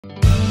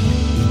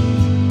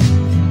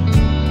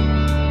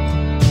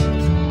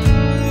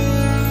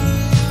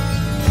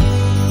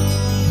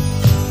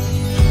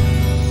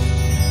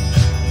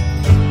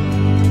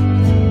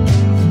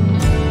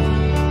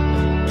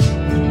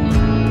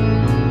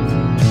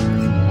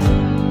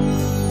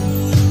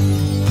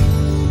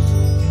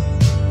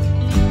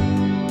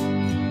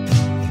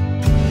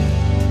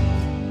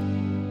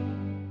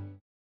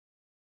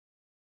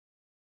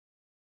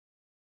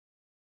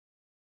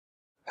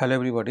Hello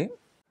everybody.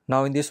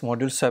 Now in this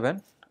module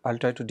 7, I will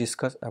try to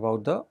discuss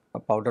about the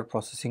powder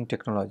processing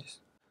technologies.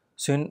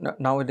 So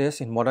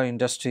nowadays in modern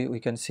industry we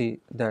can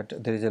see that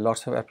there is a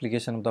lots of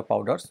application of the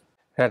powders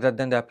rather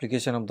than the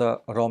application of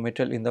the raw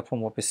material in the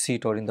form of a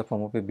sheet or in the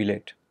form of a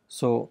billet.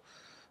 So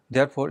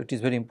therefore it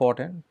is very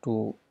important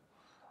to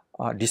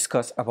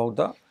discuss about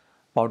the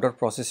powder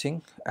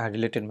processing and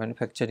related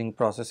manufacturing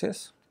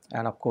processes,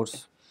 and of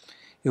course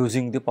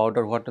using the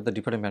powder what are the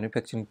different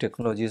manufacturing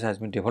technologies has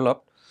been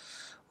developed.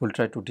 We will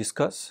try to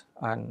discuss,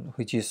 and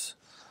which is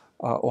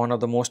one of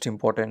the most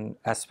important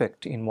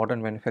aspect in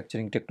modern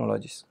manufacturing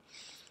technologies.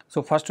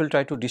 So first we will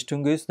try to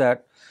distinguish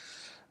that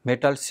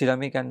metal,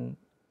 ceramic and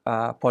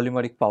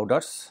polymeric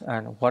powders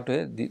and what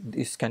way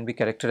this can be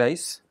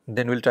characterized.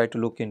 Then we will try to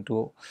look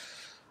into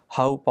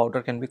how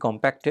powder can be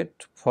compacted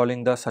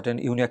following the certain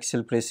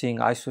uniaxial pressing,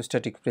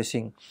 isostatic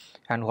pressing,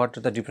 and what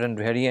are the different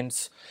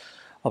variants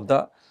of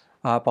the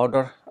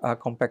powder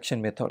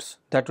compaction methods.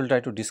 That we will try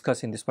to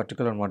discuss in this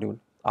particular module.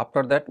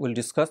 After that we will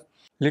discuss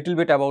little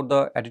bit about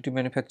the additive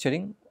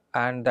manufacturing,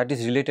 and that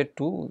is related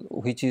to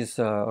which is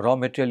raw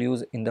material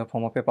used in the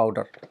form of a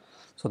powder.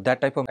 So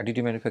that type of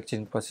additive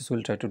manufacturing process we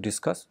will try to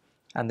discuss,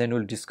 and then we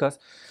will discuss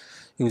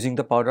using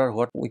the powder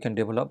what we can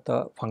develop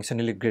the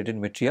functionally graded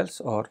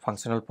materials or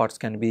functional parts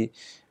can be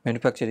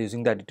manufactured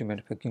using the additive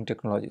manufacturing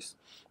technologies.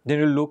 Then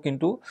we will look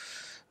into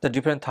the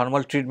different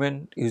thermal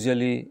treatment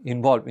usually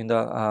involved in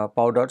the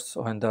powders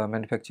and the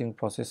manufacturing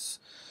process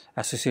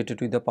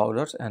associated with the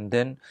powders, and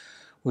then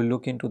we will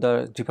look into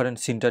the different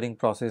sintering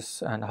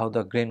process and how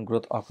the grain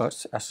growth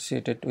occurs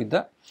associated with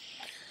the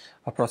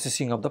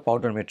processing of the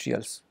powder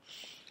materials.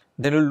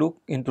 Then we will look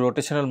into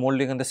rotational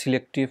molding and the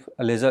selective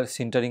laser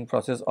sintering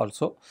process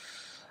also,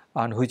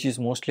 and which is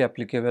mostly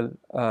applicable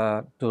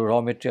to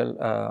raw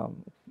material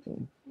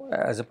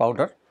as a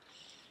powder,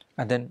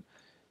 and then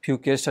few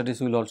case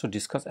studies we will also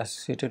discuss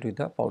associated with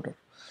the powder.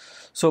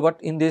 So, but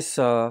in this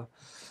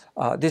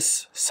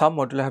this sub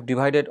module I have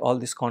divided all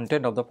this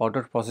content of the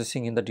powder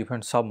processing in the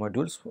different sub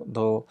modules,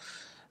 though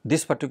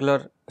this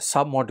particular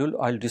sub module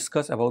I will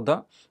discuss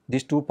about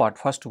these two part.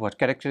 First part,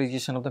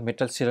 characterization of the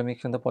metal,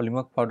 ceramics and the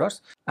polymeric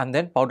powders, and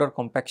then powder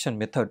compaction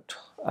method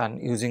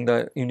and using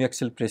the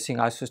uniaxial pressing,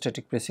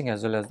 isostatic pressing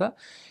as well as the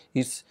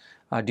its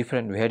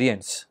different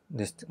variants.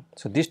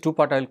 So these two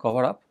part I will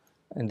cover up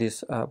in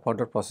this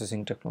powder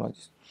processing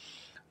technologies.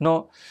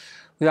 Now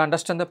we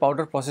understand the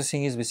powder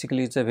processing is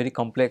basically it's a very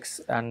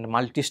complex and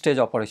multi-stage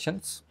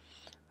operations,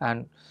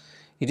 and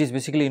it is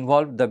basically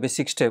involved the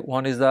basic step.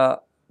 One is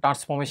the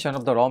transformation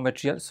of the raw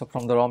materials, so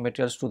from the raw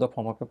materials to the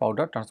form of a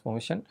powder,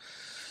 transformation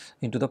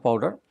into the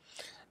powder,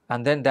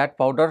 and then that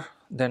powder,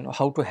 then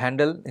how to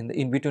handle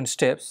in between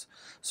steps.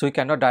 So we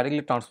cannot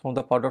directly transform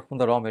the powder from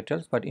the raw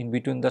materials, but in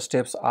between the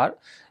steps are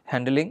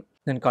handling,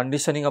 then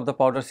conditioning of the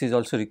powders is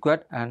also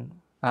required, and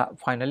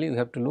finally we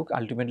have to look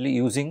ultimately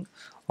using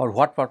or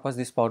what purpose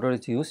this powder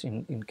is used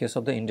in case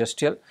of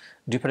the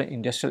different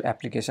industrial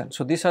applications.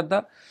 So these are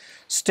the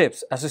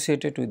steps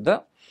associated with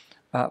the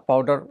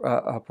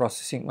powder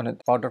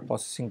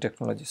processing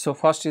technology. So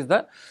first is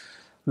the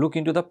look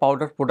into the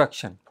powder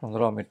production from the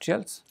raw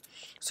materials.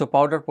 So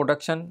powder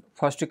production,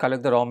 first we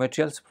collect the raw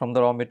materials. From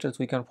the raw materials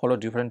we can follow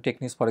different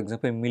techniques, for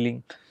example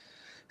milling,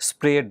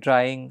 spray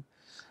drying,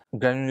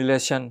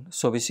 granulation.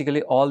 So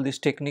basically all these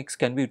techniques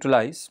can be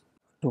utilized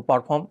to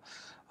perform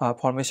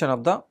formation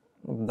of the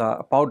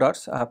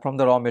powders from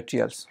the raw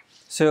materials.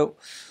 So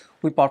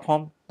we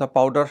perform the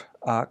powder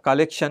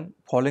collection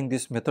following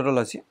this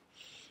methodology,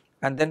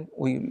 and then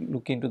we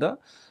look into the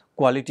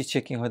quality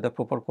checking whether the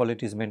proper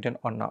quality is maintained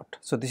or not.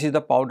 So this is the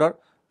powder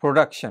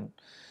production.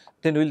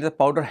 Then we will the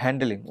powder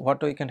handling,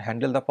 what we can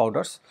handle the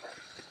powders.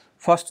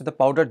 First the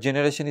powder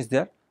generation is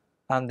there,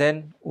 and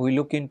then we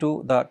look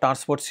into the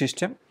transport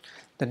system.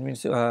 That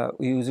means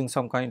we using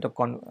some kind of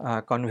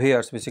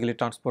conveyors basically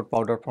transport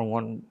powder from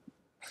one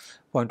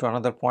point to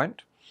another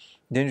point.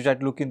 Then you try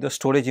to look in the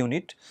storage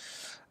unit,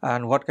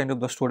 and what kind of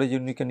the storage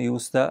unit you can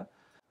use the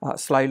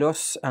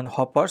silos and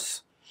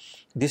hoppers.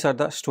 These are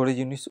the storage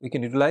units we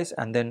can utilize,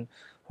 and then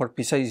for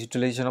precise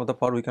utilization of the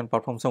powder we can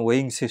perform some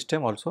weighing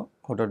system also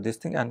order this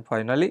thing, and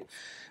finally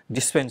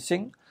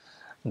dispensing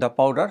the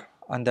powder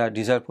and the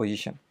desired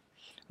position.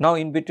 Now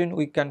in between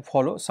we can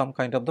follow some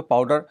kind of the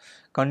powder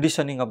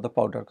conditioning of the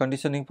powder.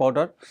 Conditioning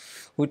powder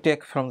we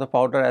take from the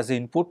powder as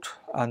input,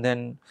 and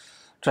then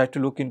try to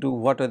look into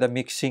what are the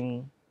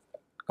mixing,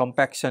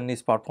 compaction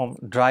is performed,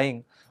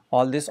 drying.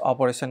 All this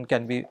operation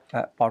can be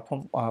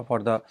performed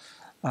for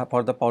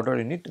the powder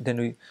unit. Then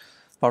we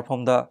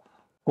perform the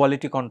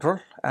quality control,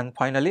 and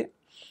finally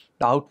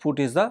the output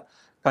is the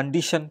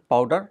conditioned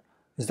powder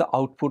is the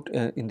output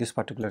in this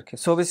particular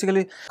case. So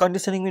basically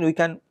conditioning means we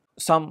can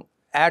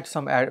add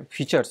some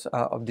features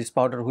of this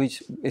powder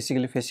which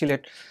basically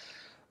facilitate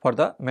for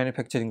the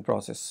manufacturing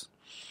process.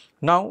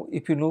 Now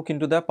if you look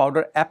into the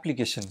powder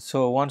application,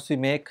 so once we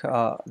make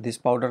this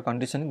powder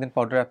conditioning, then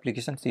powder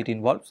applications it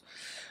involves.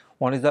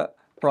 One is the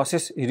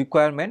process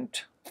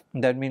requirement,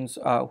 that means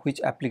which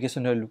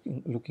application you are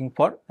looking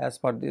for as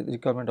per the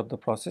requirement of the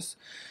process.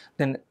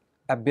 Then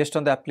based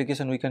on the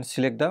application we can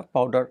select the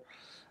powder,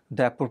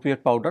 the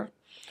appropriate powder,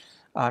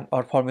 and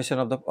or formation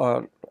of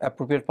the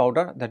appropriate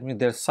powder, that means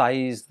their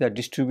size, their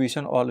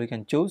distribution, all we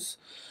can choose.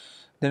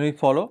 Then we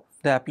follow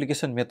the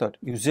application method.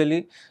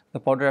 Usually the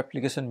powder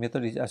application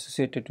method is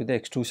associated with the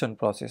extrusion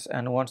process,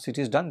 and once it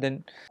is done,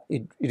 then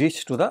it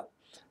reaches to the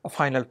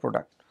final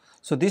product.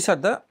 So these are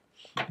the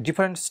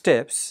different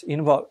steps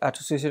involved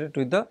associated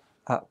with the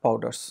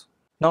powders.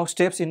 Now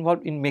steps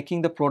involved in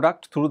making the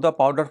product through the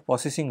powder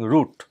processing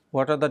route.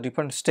 What are the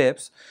different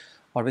steps,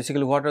 or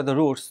basically what are the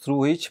routes through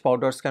which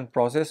powders can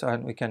process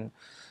and we can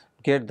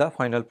get the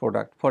final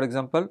product. For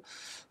example,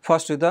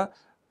 first with the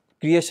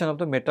creation of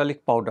the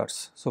metallic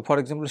powders. So for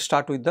example,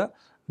 start with the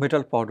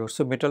metal powder.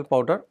 So metal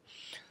powder,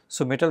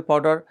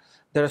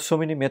 there are so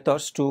many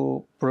methods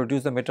to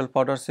produce the metal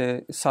powder,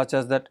 say, such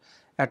as that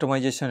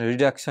atomization,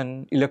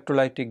 reduction,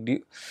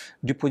 electrolytic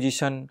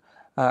deposition,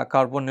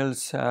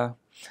 carbonyls,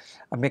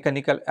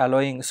 mechanical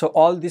alloying. So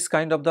all these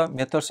kind of the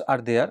methods are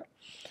there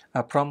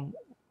from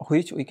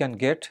which we can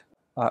get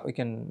we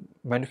can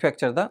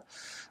manufacture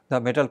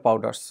the metal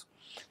powders.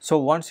 So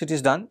once it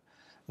is done,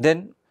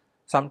 then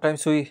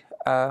sometimes we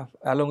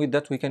along with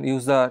that we can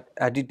use the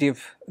additive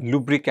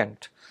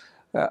lubricant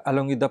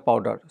along with the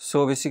powder.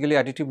 So basically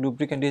additive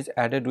lubricant is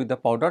added with the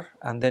powder,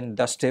 and then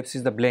the steps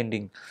is the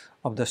blending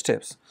of the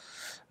steps.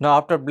 Now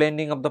after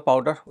blending of the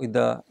powder with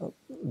the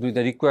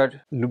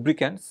required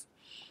lubricants,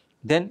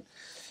 then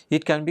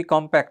it can be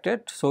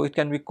compacted. So it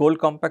can be cold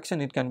compaction,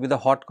 it can be the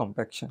hot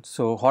compaction.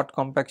 So hot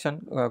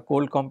compaction,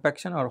 cold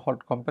compaction or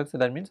hot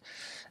compaction, that means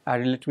at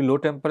relatively low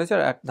temperature,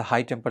 at the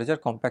high temperature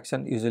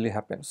compaction usually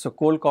happens. So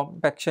cold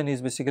compaction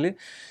is basically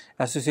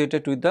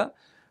associated with the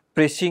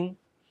pressing,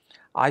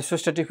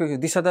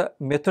 isostatic. These are the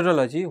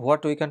methodology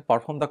what we can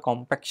perform the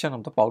compaction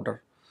of the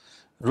powder.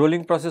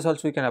 Rolling process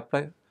also we can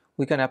apply.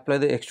 We can apply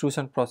the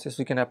extrusion process,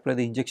 we can apply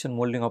the injection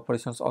molding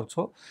operations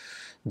also,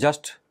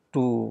 just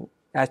to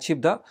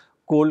achieve the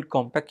cold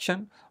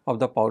compaction of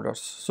the powders.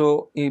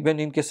 So even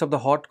in case of the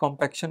hot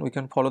compaction, we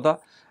can follow the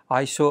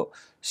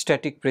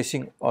isostatic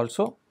pressing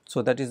also.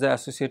 So that is the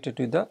associated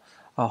with the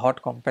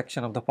hot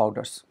compaction of the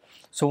powders.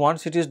 So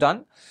once it is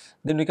done,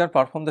 then we can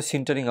perform the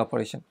sintering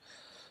operation.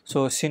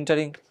 So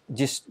sintering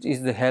just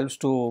is the helps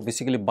to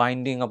basically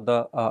binding of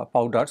the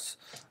powders,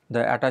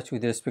 they attach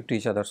with respect to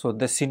each other. So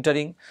the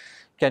sintering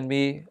can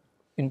be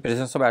in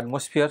presence of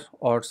atmosphere,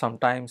 or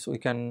sometimes we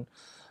can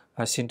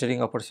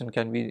sintering operation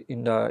can be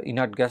in the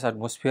inert gas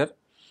atmosphere,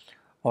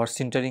 or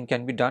sintering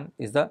can be done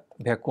is the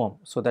vacuum.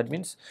 So that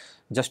means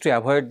just to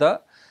avoid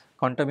the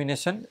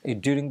contamination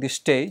during this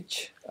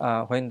stage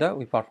when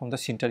we perform the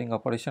sintering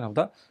operation of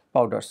the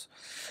powders.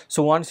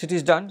 So once it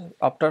is done,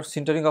 after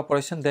sintering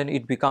operation, then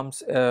it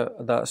becomes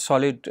the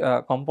solid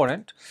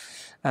component,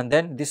 and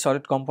then this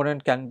solid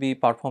component can be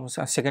performed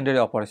as secondary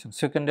operation,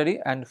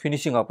 secondary and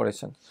finishing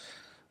operation.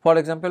 For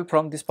example,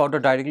 from this powder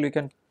directly we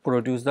can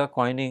produce the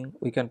coining,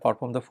 we can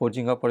perform the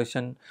forging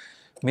operation,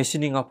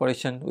 machining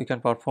operation, we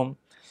can perform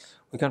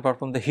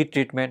the heat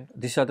treatment.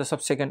 These are the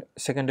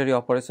secondary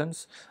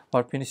operations,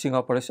 or finishing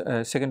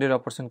operation. Secondary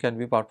operation can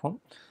be performed,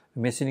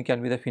 machining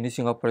can be the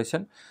finishing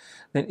operation,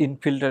 then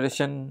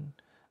infiltration,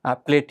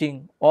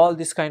 plating, all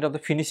this kind of the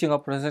finishing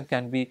operation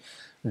can be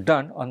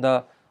done on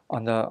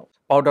the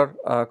powder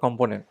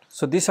component.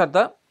 So these are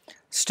the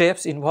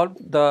steps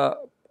involved, the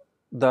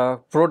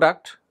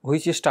product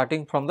which is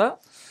starting from the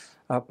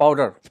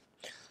powder.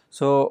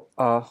 So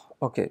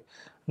okay,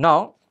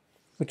 now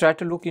we try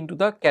to look into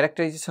the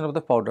characterization of the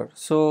powder.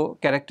 So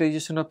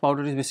characterization of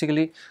powder is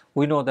basically,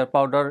 we know that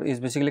powder is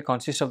basically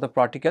consists of the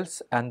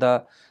particles, and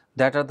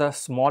that are the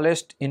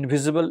smallest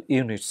invisible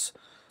units.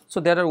 So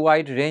there are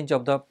wide range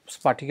of the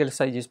particle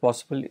size is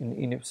possible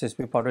in a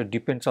specific powder. It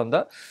depends on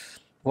the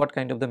what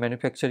kind of the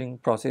manufacturing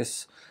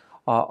process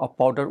of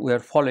powder we are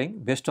following.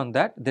 Based on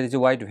that, there is a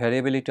wide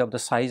variability of the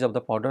size of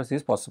the powders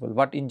is possible,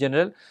 but in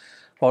general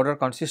powder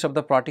consists of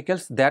the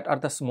particles that are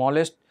the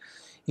smallest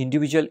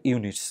individual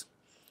units.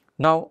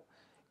 Now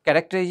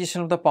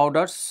characterization of the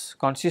powders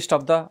consist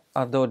of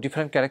the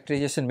different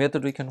characterization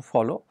method we can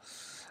follow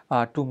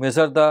to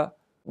measure the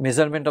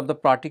measurement of the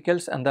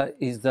particles, and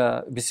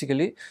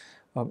basically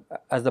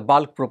as the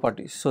bulk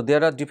properties. So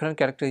there are different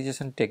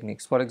characterization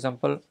techniques. For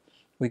example,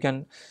 we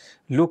can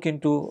look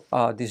into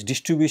this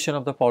distribution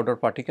of the powder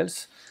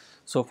particles.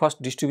 So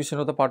first, distribution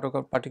of the powder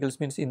particles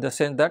means in the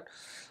sense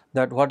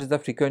that what is the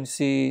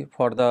frequency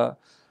for the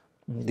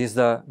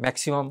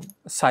maximum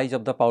size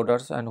of the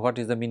powders, and what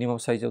is the minimum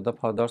size of the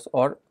powders,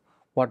 or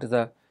what is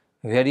the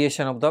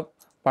variation of the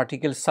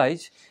particle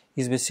size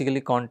is basically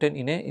contained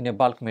in a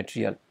bulk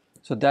material.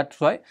 So that's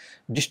why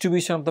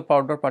distribution of the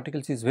powder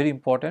particles is very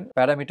important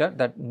parameter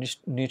that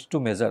needs to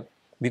measure,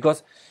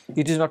 because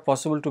it is not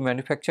possible to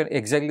manufacture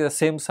exactly the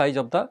same size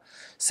of the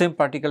same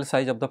particle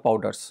size of the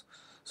powders.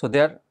 So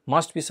there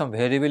must be some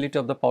variability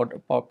of the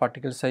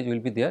particle size will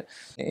be there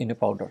in a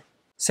powder.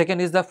 Second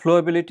is the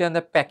flowability and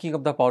the packing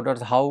of the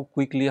powders, how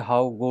quickly,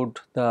 how good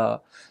the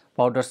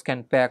powders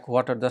can pack,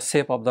 what are the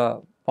shape of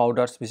the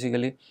powders,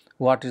 basically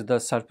what is the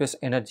surface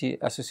energy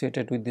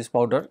associated with this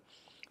powder.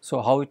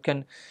 So how it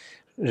can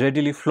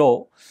readily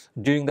flow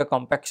during the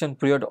compaction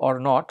period or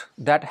not,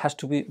 that has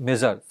to be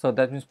measured. So,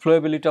 that means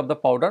flowability of the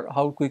powder,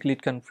 how quickly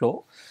it can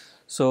flow.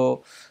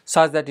 So,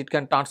 such that it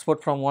can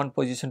transport from one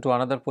position to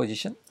another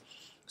position.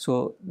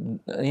 So,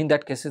 in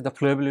that cases the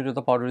flowability of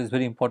the powder is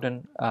very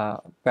important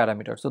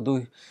parameter.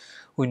 So,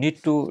 we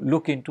need to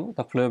look into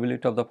the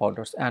flowability of the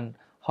powders and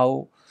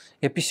how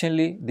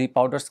efficiently the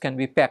powders can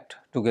be packed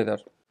together.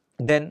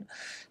 Then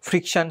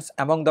frictions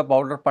among the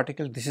powder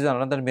particles, this is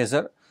another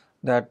measure,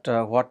 that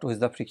what is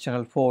the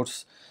frictional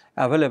force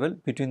available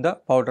between the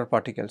powder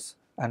particles.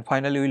 And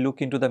finally, we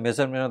look into the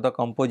measurement of the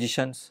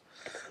compositions,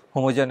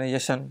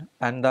 homogenization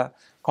and the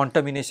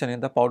contamination in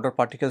the powder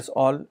particles.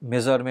 All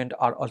measurement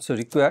are also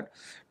required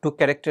to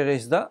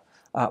characterize the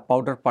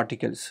powder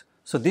particles.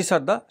 So, these are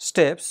the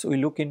steps we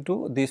look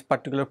into these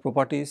particular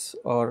properties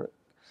or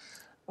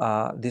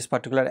this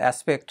particular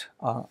aspect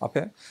of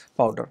a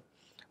powder.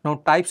 Now,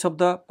 types of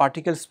the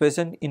particles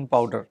present in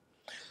powder.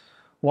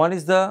 One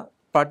is the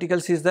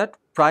particles is that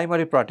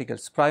primary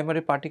particles.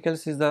 Primary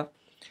particles is the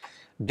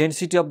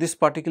density of this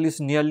particle is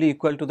nearly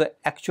equal to the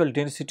actual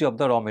density of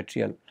the raw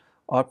material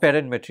or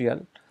parent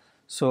material.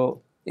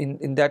 So,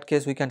 in that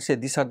case we can say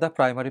these are the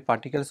primary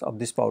particles of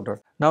this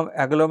powder. Now,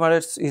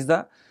 agglomerates is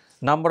the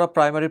number of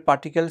primary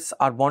particles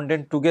are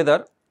bonded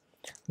together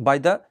by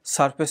the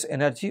surface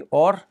energy,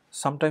 or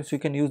sometimes we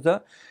can use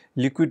the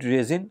liquid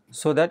resin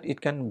so that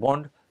it can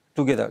bond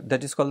together,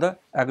 that is called the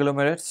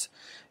agglomerates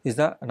is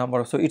the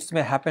number. So, it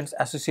may happens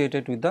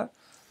associated with the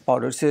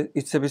powder.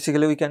 It's a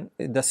basically we can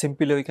the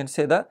simply we can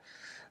say that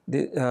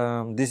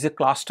this is a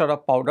cluster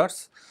of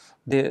powders,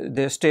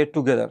 they stay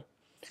together.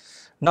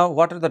 Now,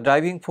 what are the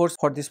driving force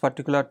for this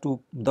particular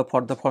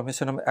for the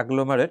formation of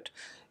agglomerate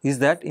is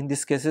that in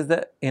this cases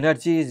the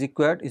energy is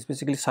required is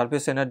basically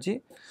surface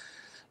energy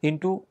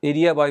into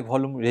area by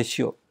volume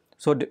ratio.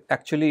 So,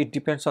 actually it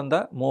depends on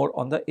the more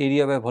on the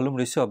area by volume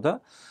ratio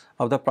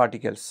of the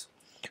particles.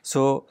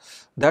 So,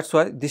 that is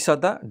why these are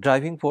the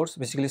driving force,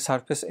 basically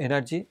surface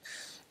energy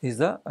is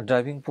the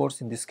driving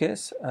force in this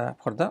case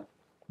for the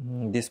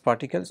these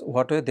particles,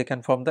 whatever they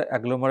can form the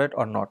agglomerate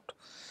or not.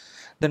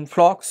 Then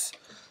flux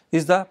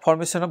is the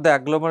formation of the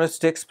agglomerates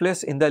takes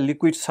place in the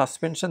liquid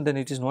suspension, then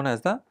it is known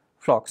as the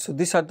flux. So,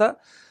 these are the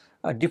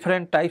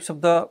different types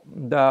of the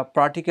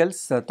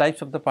particles,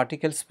 types of the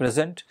particles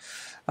present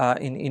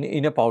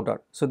in a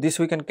powder. So, this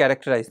we can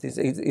characterize this.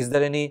 Is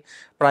there any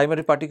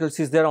primary particles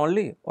is there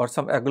only, or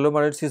some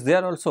agglomerates is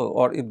there also,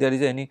 or if there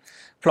is any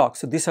flux.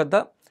 So, these are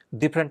the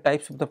different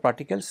types of the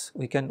particles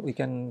we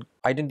can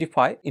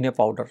identify in a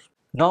powder.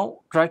 Now,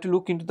 try to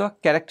look into the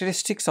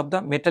characteristics of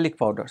the metallic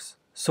powders.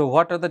 So,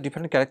 what are the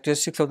different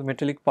characteristics of the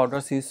metallic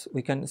powders is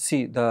we can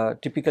see the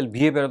typical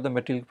behavior of the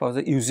metallic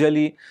powders,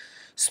 usually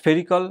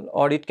spherical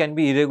or it can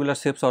be irregular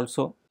shapes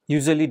also.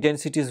 Usually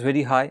density is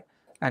very high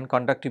and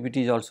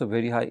conductivity is also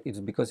very high, it's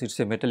because it's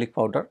a metallic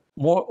powder.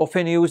 More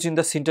often used in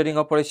the sintering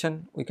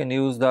operation, we can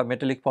use the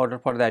metallic powder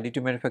for the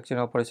additive manufacturing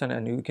operation,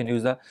 and we can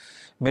use the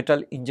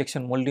metal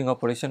injection molding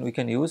operation, we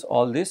can use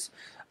all these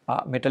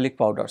metallic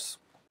powders.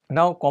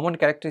 Now, common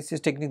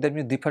characteristics technique, that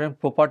means different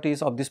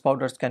properties of these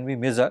powders can be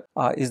measured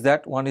is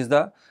that one is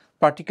the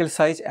particle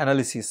size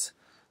analysis.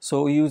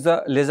 So, we use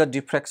the laser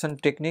diffraction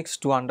techniques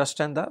to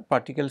understand the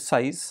particle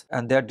size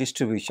and their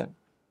distribution.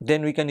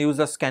 Then we can use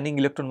the scanning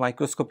electron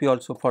microscopy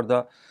also for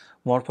the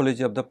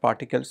morphology of the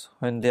particles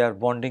when they are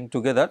bonding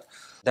together,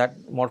 that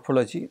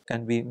morphology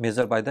can be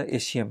measured by the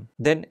ACM.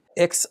 Then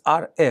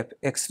XRF,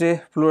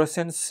 X-ray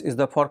fluorescence is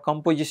the for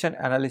composition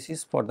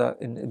analysis for the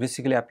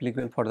basically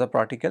applicable for the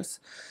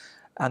particles.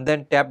 And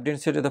then tap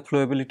density, the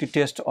flowability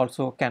test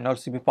also can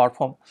also be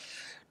performed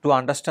to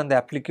understand the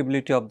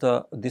applicability of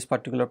these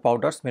particular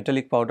powders,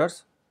 metallic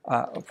powders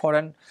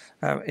for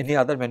any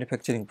other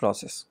manufacturing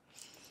process.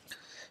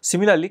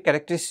 Similarly,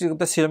 characteristics of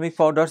the ceramic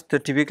powders, the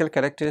typical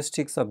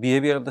characteristics of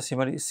behavior of the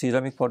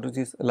ceramic powders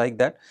is like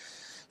that.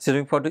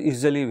 Ceramic powder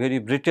is usually very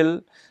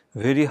brittle,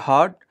 very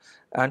hard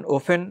and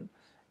often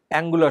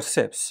angular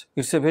shapes.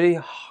 It is a very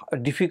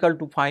difficult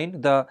to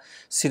find the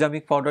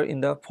ceramic powder in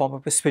the form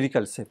of a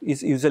spherical shape,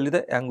 is usually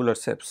the angular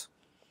shapes.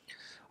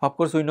 Of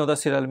course, we know the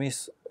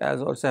ceramics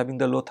as also having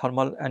the low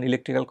thermal and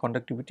electrical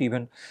conductivity,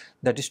 even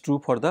that is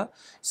true for the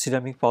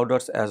ceramic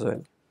powders as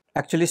well.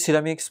 Actually,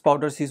 ceramics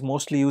powders is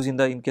mostly used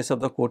in case of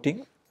the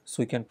coating.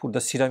 So, we can put the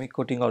ceramic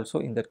coating also,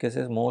 in that case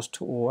is most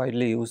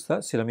widely used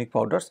the ceramic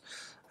powders,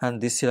 and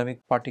these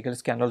ceramic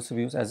particles can also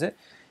be used as a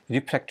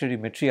refractory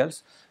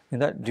materials in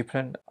the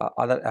different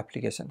other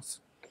applications.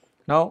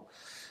 Now,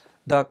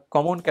 the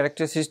common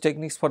characteristics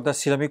techniques for the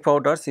ceramic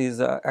powders is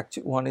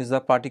actually one is the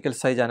particle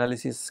size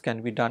analysis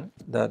can be done,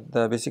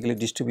 the basically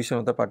distribution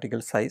of the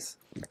particle size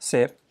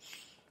shape.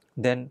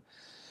 Then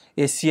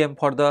ACM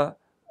for the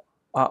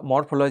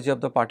morphology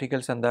of the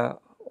particles, and the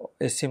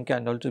ACM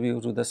can also be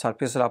used with the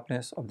surface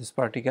roughness of these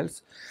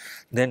particles.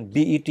 Then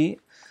BET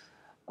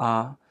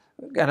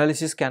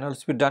analysis can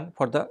also be done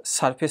for the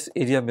surface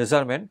area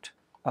measurement,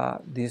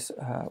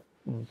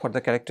 for the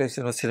characteristics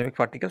of ceramic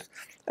particles,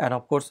 and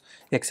of course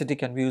XAT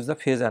can be used the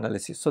phase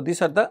analysis. So, these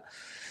are the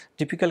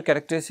typical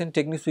characterization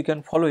techniques we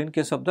can follow in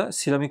case of the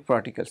ceramic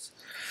particles.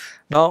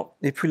 Now,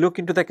 if we look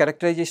into the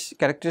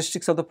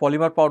characteristics of the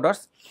polymer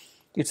powders,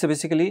 it is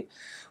basically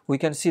we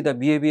can see the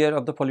behavior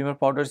of the polymer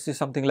powders is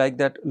something like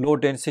that: low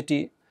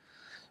density,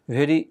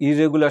 very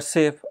irregular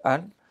shape,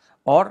 and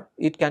or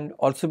it can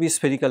also be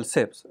spherical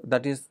shapes,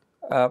 that is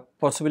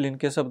possible in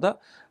case of the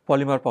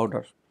polymer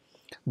powder.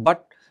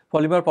 But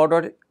polymer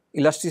powder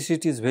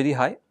elasticity is very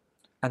high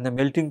and the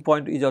melting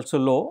point is also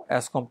low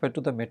as compared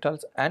to the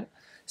metals and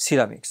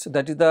ceramics.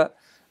 That is the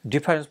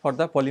difference for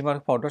the polymer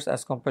powders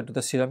as compared to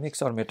the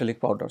ceramics or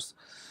metallic powders.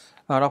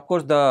 And of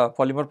course, the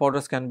polymer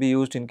powders can be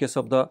used in case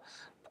of the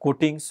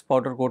coatings,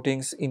 powder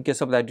coatings, in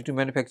case of the additive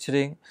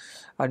manufacturing,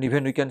 and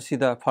even we can see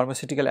the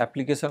pharmaceutical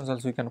applications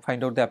also we can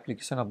find out the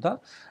application of the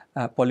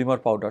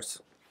polymer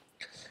powders.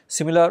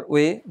 Similar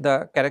way,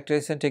 the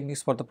characterization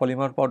techniques for the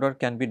polymer powder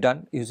can be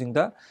done using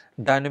the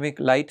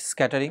dynamic light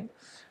scattering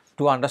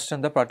to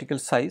understand the particle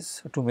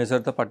size, to measure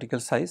the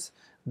particle size,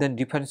 then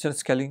differential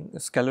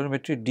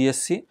scalarimetry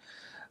DSC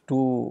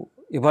to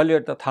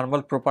evaluate the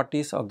thermal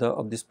properties of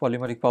this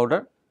polymeric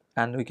powder,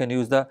 and we can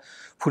use the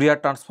Fourier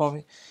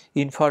transform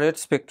infrared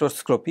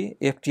spectroscopy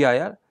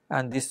FTIR,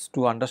 and this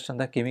to understand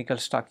the chemical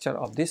structure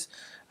of this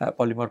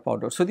polymer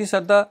powder. So, these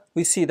are the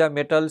we see the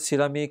metal,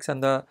 ceramics,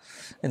 and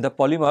in the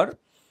polymer.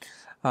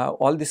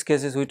 All these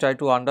cases we try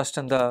to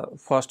understand the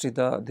first is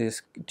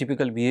this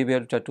typical behavior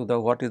to the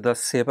what is the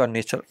shape and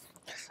nature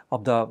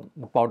of the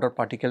powder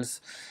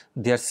particles,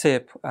 their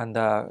shape and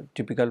the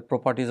typical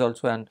properties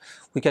also, and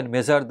we can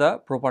measure the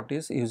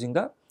properties using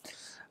the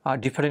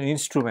different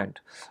instrument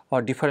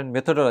or different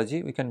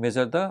methodology. We can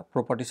measure the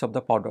properties of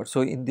the powder.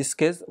 So, in this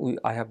case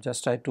I have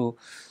just tried to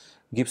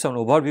give some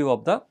overview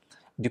of the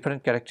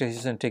different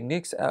characterization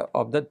techniques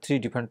of the 3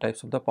 different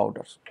types of the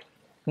powders.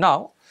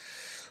 Now,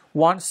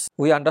 once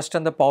we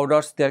understand the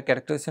powders, their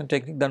characterization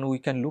technique, then we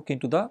can look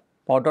into the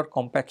powder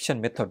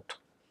compaction method.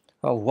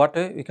 What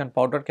way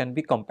powder can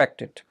be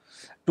compacted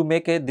to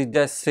make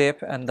the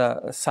shape and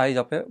the size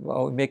of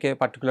make a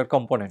particular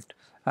component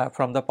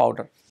from the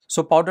powder.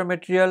 So, powder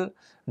material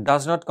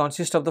does not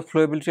consist of the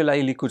flowability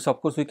like liquids.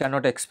 Of course, we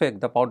cannot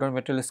expect the powder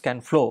materials can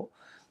flow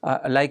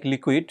like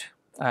liquid,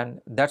 and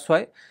that is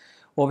why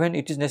when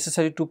it is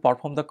necessary to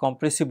perform the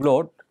compressive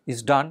load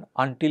is done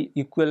until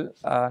equal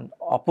and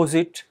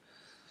opposite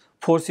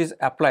force is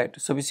applied.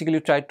 So,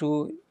 basically try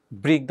to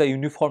bring the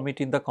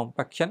uniformity in the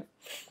compaction.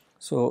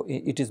 So,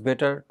 it is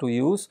better to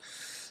use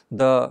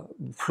the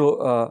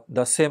flow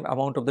the same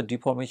amount of the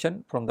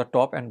deformation from the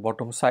top and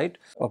bottom side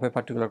of a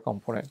particular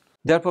component.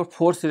 Therefore,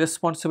 force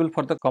responsible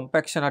for the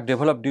compaction are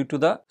developed due to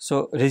the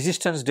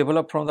resistance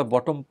developed from the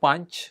bottom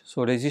punch.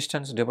 So,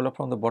 resistance developed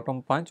from the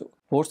bottom punch,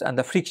 force, and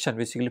the friction,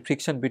 basically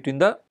friction between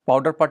the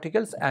powder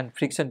particles and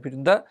friction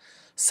between the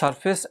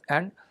surface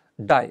and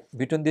die,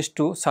 between these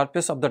two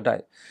surface of the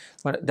die.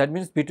 But that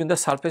means between the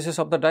surfaces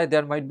of the die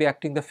there might be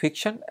acting the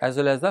friction as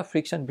well as the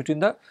friction between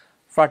the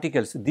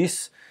particles.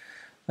 This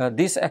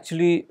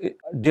actually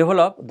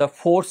develop the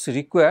force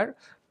required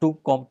to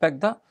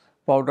compact the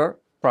powder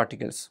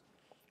particles.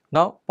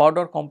 Now,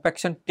 powder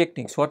compaction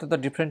techniques. What are the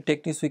different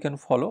techniques we can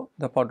follow?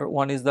 The powder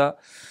one is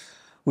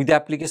with the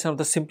application of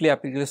the simply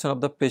application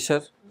of the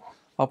pressure.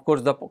 Of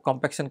course, the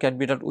compaction can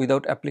be done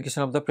without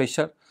application of the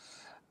pressure,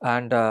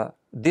 and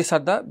these are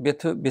the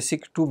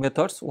basic 2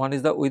 methods. One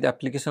is the with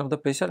application of the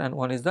pressure and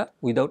one is the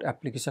without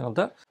application of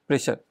the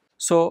pressure.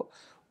 So,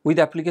 with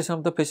application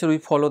of the pressure we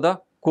follow the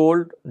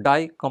cold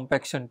die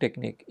compaction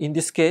technique. In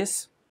this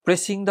case,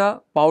 pressing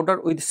the powder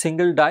with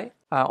single die,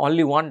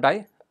 only one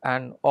die,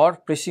 and or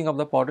pressing of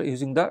the powder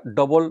using the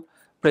double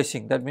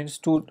pressing, that means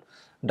 2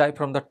 die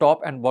from the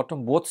top and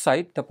bottom both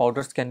side the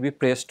powders can be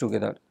pressed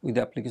together with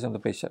the application of the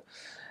pressure,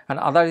 and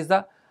other is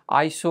the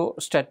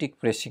isostatic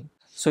pressing.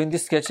 So, in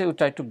this case we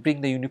try to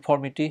bring the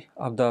uniformity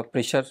of the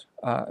pressure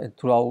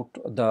throughout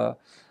the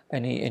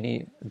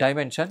any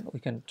dimension. We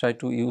can try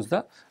to use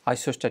the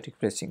isostatic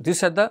pressing.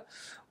 These are the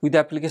with the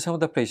application of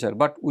the pressure,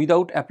 but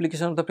without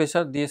application of the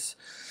pressure this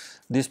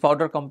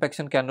powder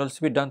compaction can also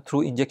be done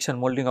through injection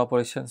molding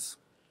operations,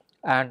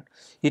 and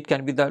it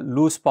can be the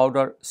loose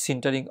powder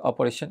sintering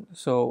operation.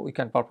 So, we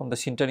can perform the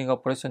sintering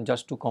operation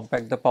just to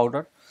compact the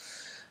powder.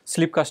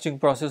 Slip casting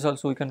process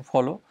also we can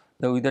follow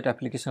with that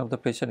application of the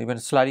pressure. Even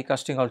slurry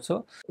casting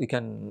also we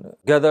can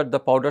gather the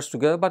powders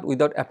together, but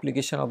without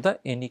application of the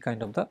any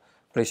kind of the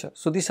pressure.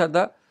 So, these are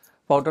the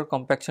powder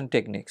compaction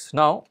techniques.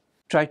 Now,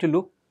 try to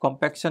look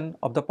compaction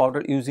of the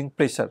powder using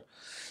pressure.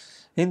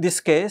 In this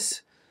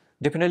case,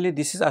 definitely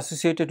this is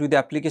associated with the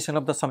application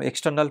of some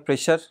external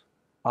pressure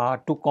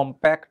to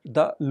compact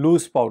the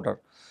loose powder,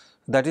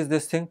 that is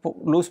this thing,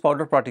 loose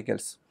powder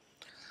particles.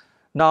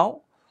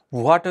 Now,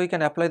 what we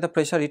can apply the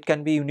pressure? It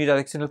can be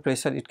unidirectional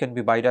pressure, it can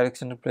be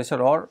bidirectional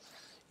pressure, or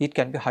it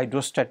can be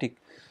hydrostatic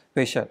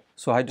pressure.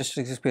 So,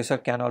 hydrostatic pressure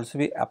can also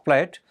be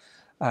applied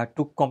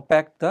to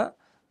compact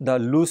the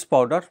loose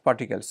powder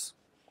particles.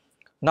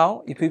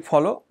 Now, if we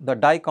follow the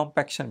die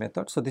compaction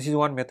method, so this is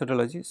one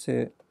methodology,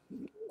 say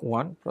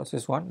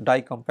process 1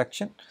 die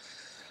compaction.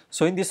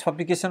 So, in this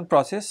fabrication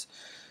process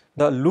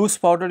the loose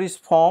powder is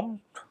formed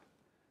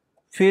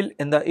fill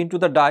into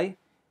the die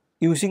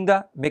using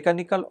the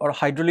mechanical or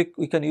hydraulic.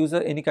 We can use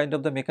any kind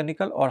of the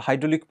mechanical or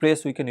hydraulic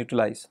press we can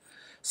utilize,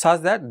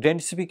 such that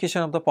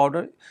densification of the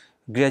powder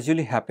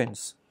gradually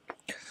happens.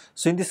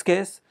 So, in this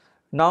case,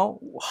 now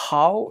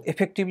how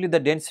effectively the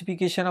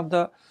densification of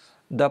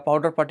the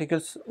powder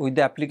particles with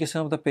the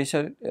application of the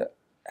pressure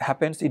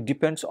happens, it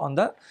depends on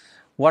the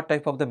what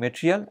type of the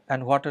material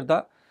and what are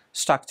the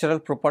structural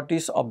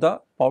properties of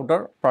the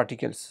powder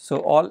particles. So,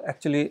 all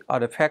actually are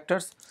the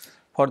factors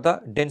for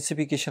the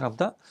densification of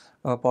the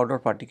powder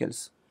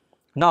particles.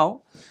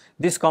 Now,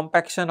 this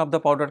compaction of the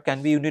powder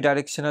can be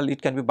unidirectional,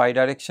 it can be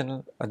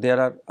bidirectional.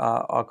 There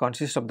are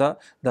consists of the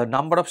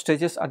number of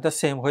stages are the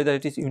same, whether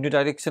it is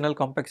unidirectional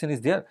compaction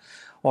is there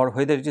or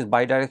whether it is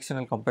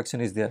bidirectional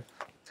compaction is there.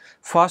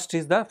 First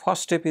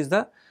step is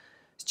the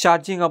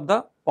charging of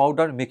the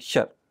powder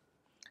mixture.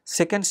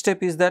 Second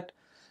step is that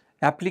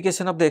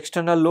application of the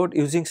external load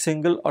using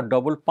single or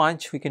double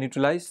punch. We can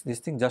utilize this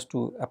thing just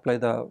to apply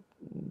the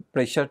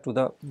pressure to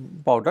the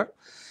powder.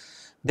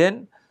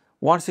 Then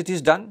once it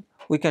is done,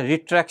 we can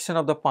retraction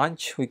of the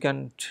punch, we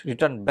can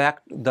return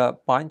back the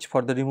punch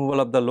for the removal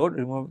of the load,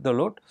 remove the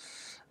load,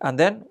 and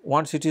then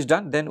once it is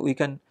done, then we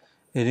can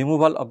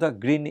removal of the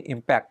green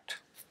impact.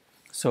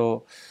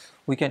 So,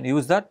 we can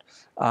use that,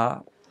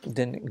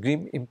 then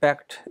green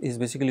impact is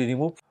basically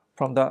removed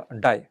from the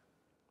die.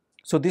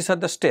 So, these are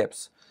the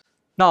steps.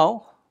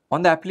 Now,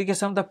 on the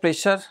application of the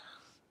pressure,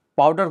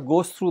 powder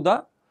goes through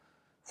the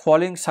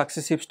following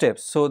successive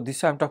steps. So,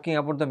 this I am talking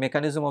about the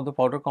mechanism of the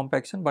powder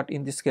compaction, but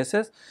in these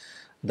cases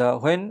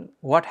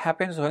what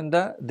happens when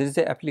there is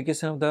a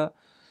application of the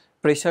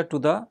pressure to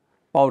the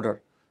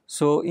powder.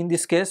 So, in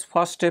this case,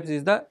 first step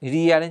is the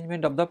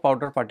rearrangement of the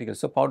powder particles.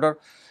 So,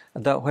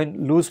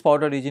 when loose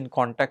powder is in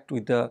contact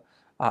with the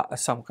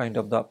some kind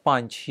of the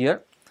punch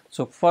here.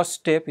 So, first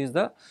step is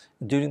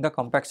during the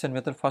compaction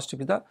method, first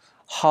step is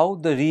how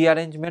the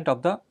rearrangement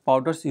of the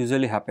powders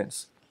usually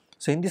happens.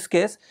 So, in this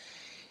case,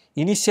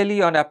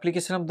 initially on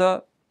application of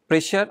the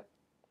pressure,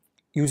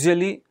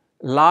 usually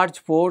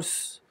large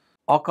pores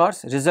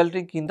occurs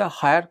resulting in the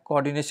higher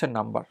coordination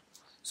number.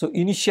 So,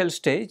 initial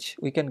stage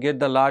we can get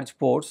the large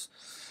pores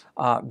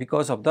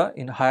because of the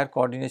higher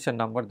coordination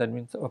number, that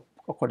means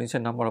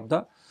coordination number of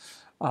the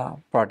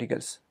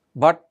particles.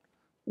 But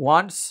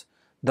once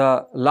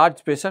the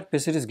large pressure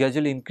is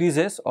gradually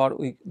increases, or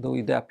with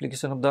the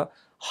application of the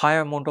high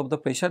amount of the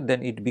pressure,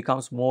 then it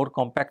becomes more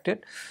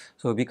compacted.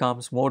 So, it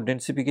becomes more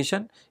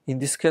densification. In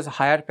this case,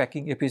 higher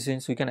packing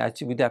efficiency we can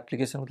achieve with the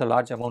application of the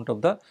large amount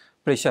of the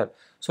pressure.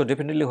 So,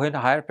 definitely when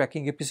higher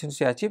packing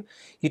efficiency achieved,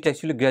 it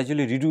actually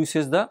gradually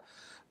reduces the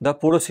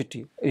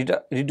porosity, it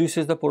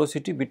reduces the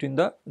porosity between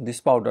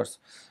these powders,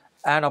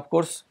 and of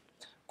course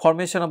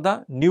formation of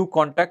the new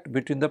contact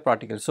between the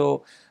particles.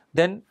 So,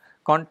 then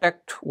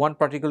contact one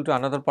particle to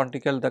another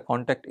particle, the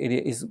contact area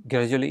is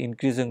gradually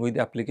increasing with the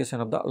application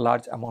of the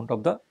large amount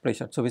of the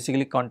pressure. So,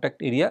 basically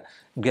contact area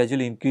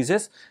gradually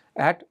increases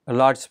at a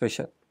large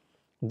pressure.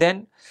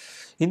 Then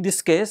in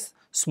this case,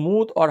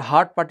 smooth or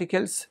hard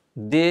particles,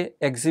 they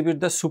exhibit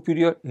the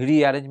superior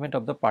rearrangement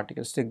of the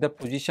particles. Take the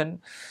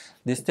position,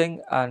 this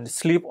thing, and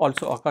slip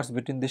also occurs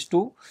between these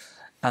two,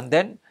 and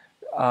then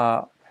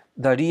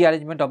the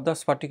rearrangement of the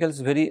particles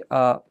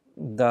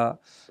the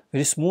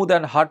very smooth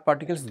and hard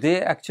particles,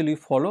 they actually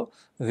follow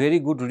very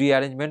good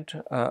rearrangement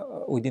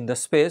within the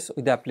space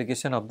with the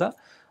application of the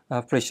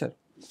pressure.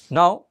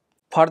 Now,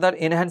 further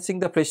enhancing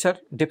the pressure,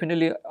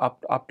 definitely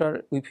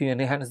after if you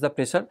enhance the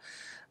pressure,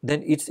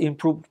 then it is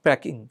improved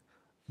packing,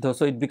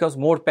 so it becomes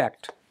more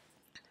packed.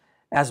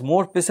 As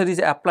more pressure is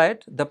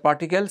applied, the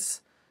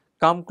particles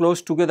come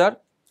close together,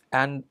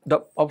 and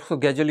also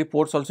gradually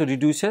pores also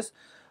reduces,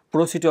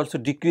 porosity also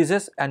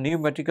decreases, and new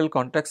material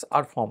contacts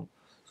are formed.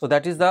 So,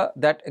 that is that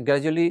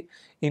gradually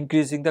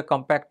increasing the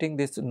compacting,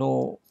 this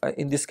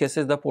in this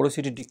cases the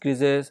porosity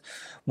decreases,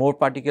 more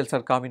particles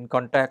are come in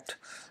contact,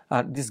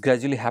 this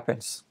gradually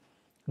happens.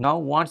 Now,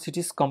 once it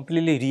is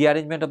completely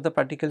rearrangement of the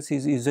particles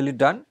is usually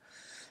done,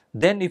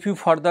 then if you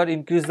further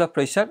increase the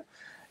pressure,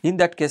 in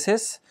that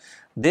cases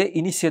they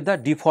initiate the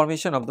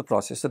deformation of the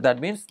process. So, that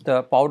means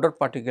the powder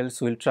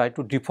particles will try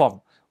to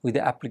deform with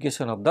the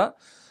application of the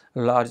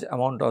large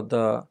amount of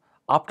the,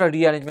 after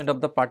rearrangement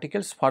of the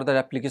particles, further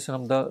application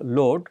of the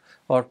load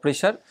or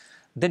pressure,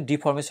 then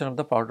deformation of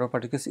the powder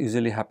particles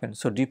usually happens.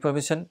 So,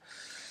 deformation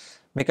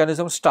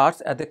mechanism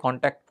starts at the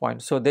contact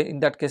point. So, then in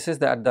that cases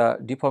the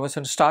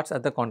deformation starts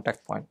at the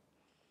contact point.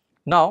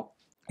 Now,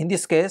 in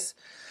this case,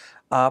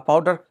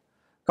 powder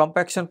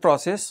compaction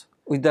process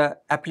with the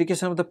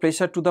application of the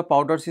pressure to the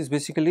powders is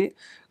basically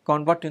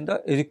convert in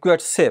the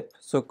required shape.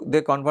 So,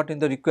 they convert in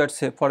the required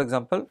shape. For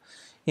example,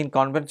 in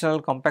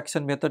conventional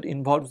compaction method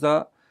involves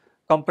the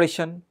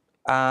compression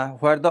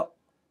where the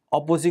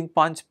opposing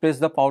punch press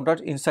the powder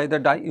inside the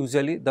die.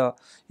 Usually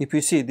if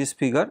you see this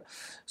figure,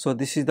 so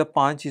this is the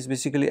punch is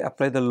basically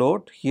apply the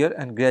load here,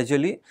 and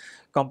gradually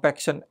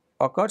compaction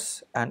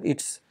occurs, and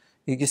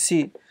you can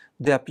see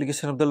the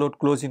application of the load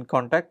close in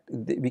contact,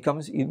 it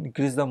becomes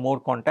increase the more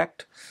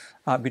contact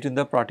between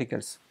the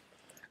particles.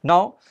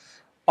 Now,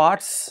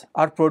 parts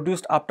are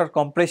produced after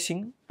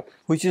compressing,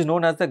 which is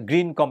known as the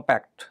green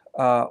compact,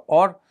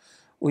 or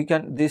we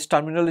can, this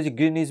terminology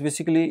green is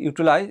basically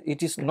utilized.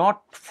 It is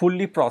not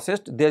fully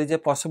processed. There is a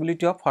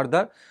possibility of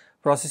further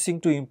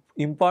processing to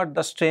impart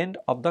the strength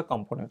of the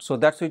component. So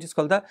that's why it is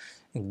called the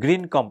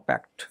green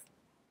compact.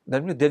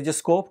 That means there is a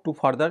scope to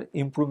further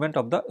improvement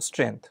of the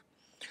strength.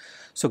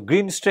 So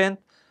green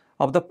strength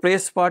of the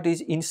press part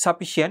is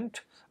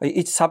insufficient,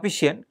 it's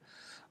sufficient,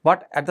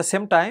 but at the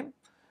same time,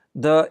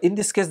 in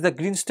this case the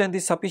green strength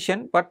is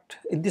sufficient, but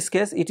in this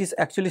case it is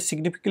actually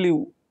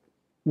significantly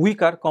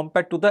weaker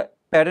compared to the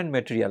parent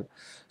material.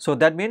 So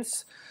that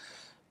means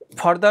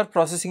further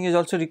processing is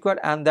also required,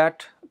 and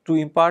that to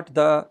impart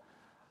the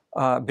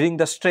bring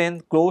the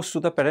strength close to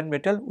the parent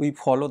metal, we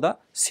follow the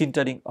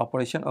sintering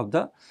operation of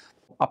the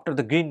after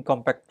the green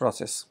compact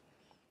process.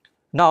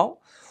 Now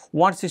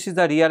once this is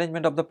the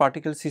rearrangement of the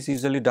particles is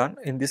usually done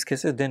in these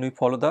cases, then we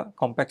follow the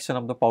compaction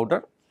of the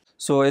powder.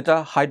 So at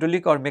a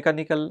hydraulic or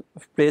mechanical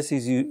press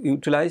is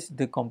utilized,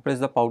 they compress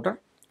the powder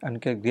and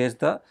gauge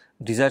the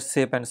desired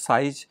shape and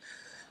size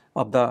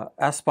of the,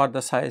 as per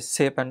the size,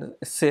 shape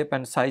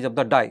and size of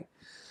the die,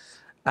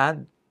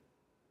 and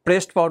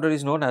pressed powder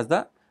is known as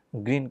the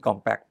green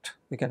compact.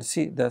 We can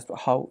see that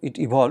how it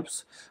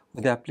evolves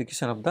with the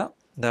application of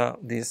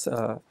this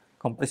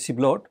compressive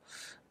load,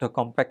 the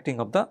compacting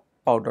of the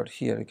powder.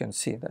 Here you can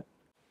see that.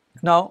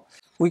 Now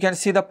we can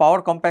see the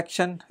power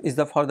compaction is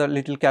the further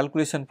little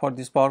calculation for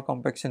this power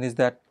compaction is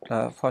that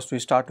first we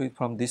start with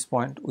from this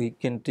point, we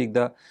can take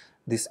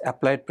this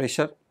applied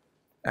pressure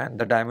and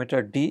the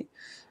diameter d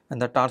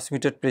and the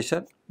transmitted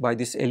pressure by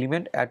this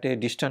element at a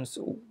distance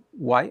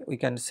y, we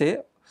can say,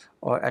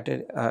 or at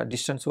a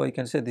distance y, we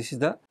can say this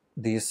is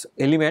this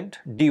element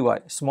dy,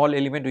 small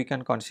element we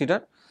can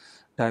consider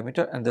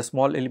diameter, and the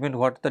small element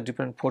what the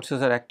different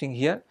forces are acting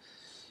here,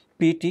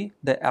 Pt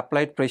the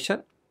applied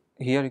pressure,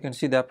 here you can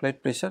see the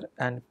applied pressure,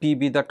 and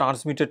Pb the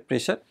transmitted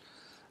pressure,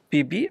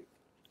 Pb,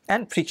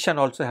 and friction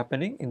also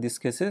happening in these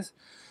cases,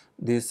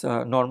 this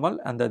normal,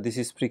 and this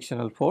is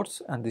frictional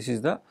force, and this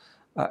is the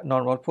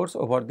normal force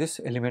over this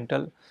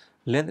elemental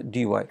length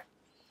dy.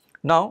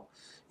 Now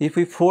if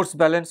we force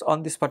balance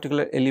on this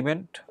particular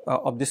element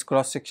of this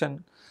cross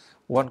section,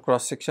 one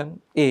cross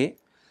section A,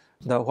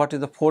 what is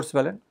the force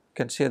balance? You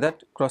can say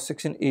that cross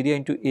section area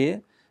into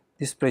A,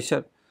 this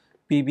pressure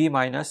Pb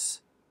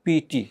minus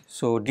Pt,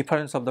 so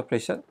difference of the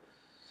pressure,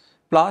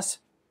 plus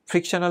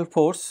frictional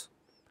force,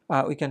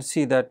 we can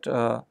see that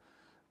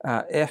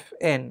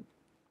Fn,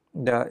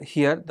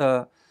 here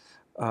the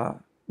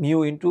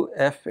mu into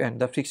Fn,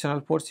 the frictional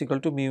force equal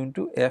to mu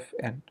into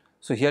Fn.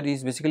 So here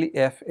is basically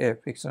F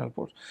frictional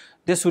force.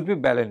 This should be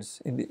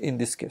balanced in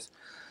this case.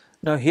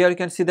 Now here you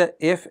can see the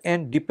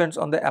Fn depends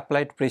on the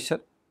applied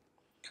pressure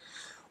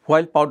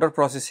while powder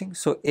processing.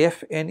 So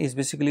Fn is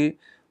basically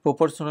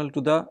proportional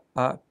to the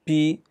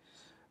P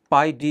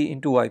pi d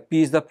into y.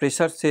 P is the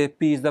pressure, say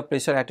P is the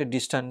pressure at a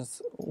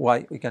distance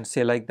y, we can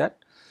say like that,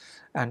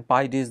 and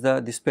pi d is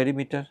this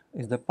perimeter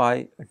is the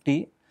pi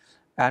d,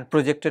 and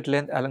projected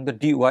length along the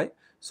dy.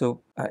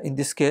 So in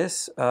this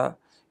case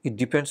it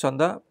depends on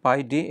the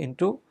pi d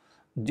into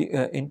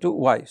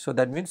y. So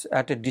that means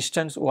at a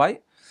distance y,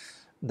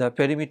 the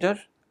perimeter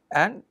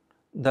and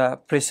the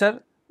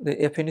pressure, the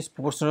Fn is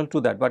proportional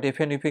to that, but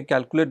Fn, if we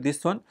calculate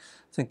this one,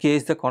 so K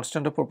is the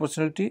constant of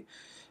proportionality,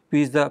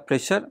 P is the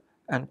pressure,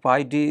 and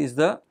pi d is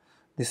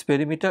this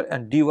perimeter,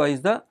 and dy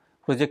is the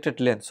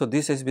projected length. So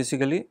this is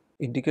basically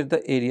indicate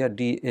the area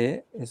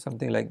dA is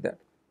something like that.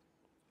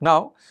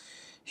 Now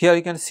here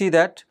you can see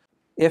that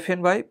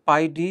Fn by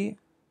pi d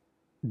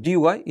dy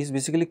is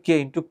basically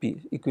K into P,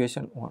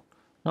 equation 1.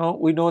 Now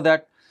we know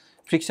that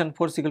friction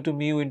force equal to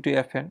mu into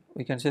Fn,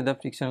 we can say the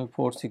frictional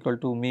force equal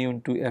to mu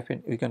into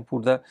Fn, we can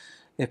put the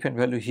Fn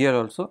value here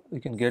also, we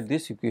can get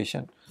this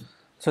equation.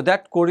 So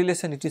that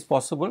correlation it is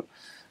possible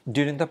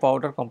during the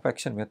powder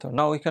compaction method.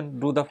 Now we can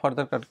do the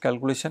further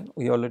calculation.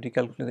 We already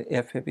calculated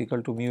the Ff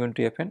equal to mu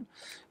into Fn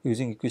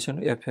using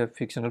equation Ff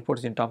frictional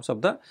force in terms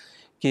of the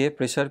K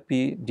pressure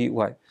P dy.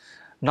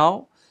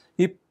 Now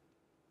if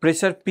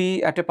pressure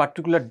P at a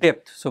particular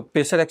depth, so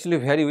pressure actually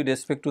vary with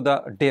respect to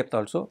the depth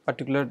also,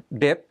 particular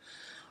depth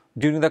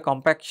during the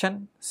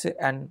compaction, say,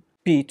 and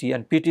Pt,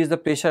 and Pt is the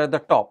pressure at the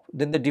top,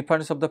 then the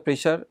difference of the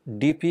pressure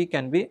dP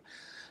can be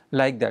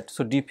like that.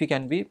 So dP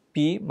can be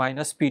P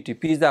minus Pt.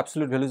 P is the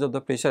absolute values of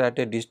the pressure at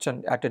a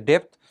distance, at a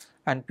depth,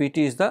 and Pt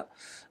is the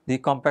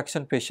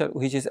compaction pressure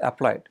which is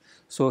applied.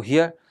 So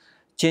here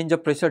change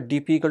of pressure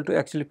dP equal to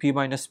actually P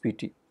minus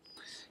Pt.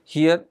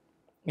 Here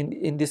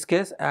in this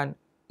case, and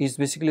is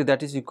basically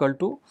that is equal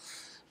to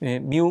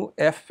mu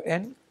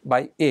Fn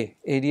by A,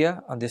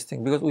 area on this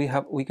thing, because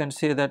we can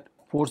say that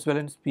force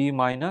balance P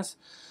minus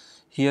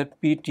here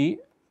Pt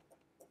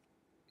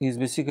is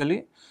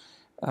basically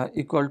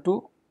equal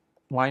to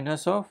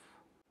minus of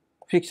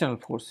frictional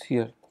force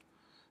here.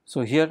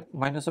 So here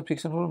minus of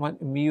frictional force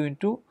mu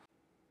into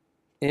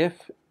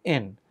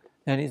Fn,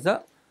 and is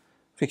the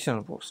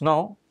frictional force.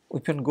 Now we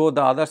can go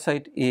the other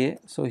side A,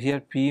 so here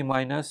P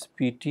minus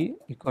Pt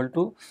equal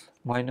to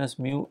minus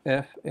mu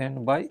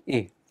Fn by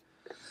A.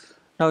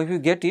 Now if you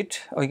get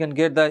it, we can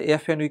get the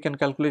Fn, we can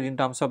calculate in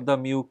terms of the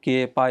mu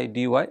k pi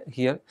dy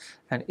here,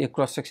 and a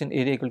cross section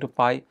area equal to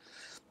pi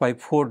by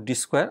 4 d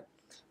square.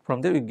 From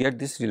there we get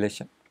this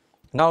relation.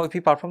 Now if we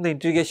perform the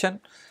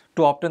integration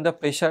to obtain the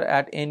pressure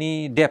at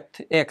any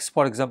depth x,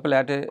 for example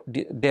at a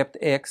depth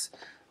x,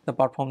 the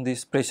perform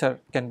this pressure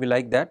can be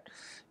like that,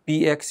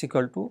 Px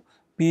equal to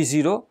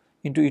P0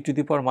 into e to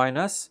the power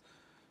minus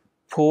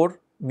 4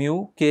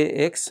 mu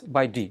kx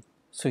by d.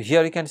 So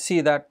here you can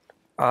see that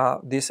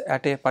this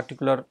at a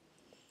particular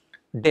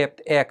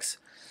depth x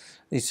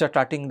is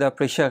starting the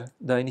pressure,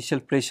 the initial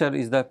pressure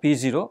is the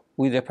P0,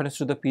 with reference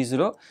to the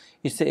P0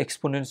 it is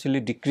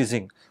exponentially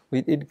decreasing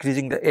with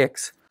increasing the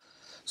x.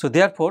 So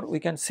therefore we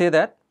can say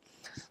that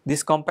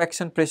this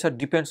compaction pressure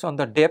depends on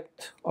the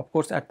depth, of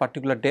course at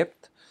particular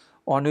depth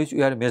on which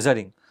we are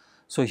measuring.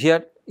 So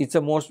here it's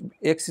the most,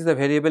 x is the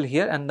variable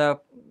here, and the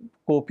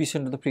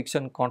coefficient of the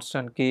friction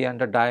constant k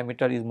and the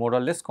diameter is more or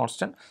less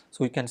constant.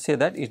 So we can say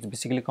that it's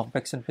basically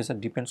compaction pressure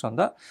depends on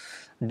the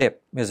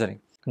depth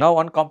measuring. Now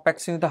on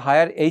compaction with the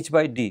higher h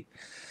by d,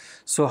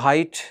 so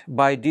height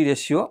by d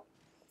ratio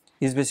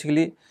is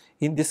basically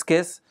in this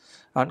case,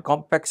 on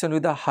compaction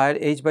with the higher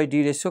h by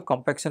d ratio,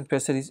 compaction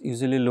pressure is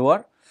usually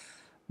lower,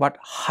 but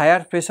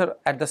higher pressure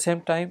at the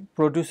same time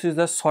produces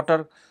the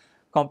shorter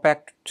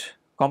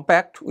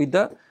compact with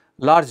the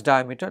large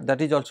diameter. That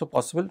is also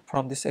possible.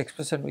 From this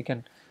expression we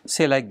can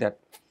say like that.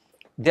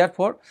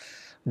 Therefore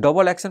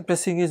double action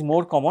pressing is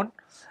more common,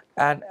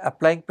 and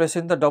applying pressure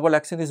in the double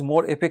action is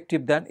more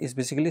effective than is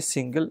basically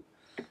single.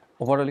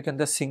 Overall you can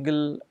the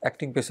single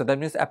acting pressure, that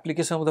means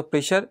application of the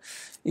pressure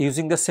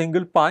using the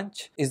single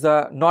punch is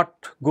the not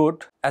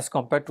good as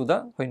compared to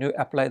the when you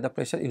apply the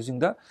pressure using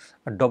the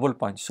double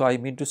punch. So I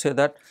mean to say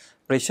that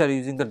pressure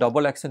using the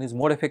double action is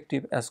more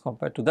effective as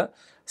compared to the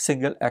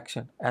single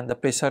action, and the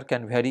pressure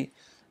can vary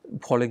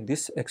following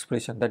this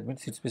expression. That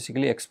means it is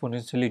basically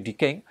exponentially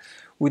decaying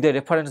with a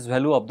reference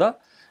value of the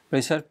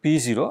pressure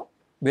P0.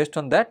 Based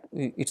on that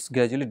it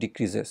gradually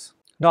decreases.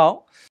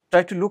 Now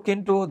try to look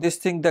into this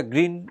thing, the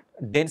green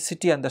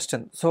density and the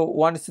strength. So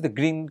one is the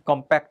green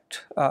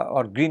compact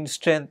or green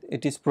strength,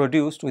 it is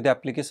produced with the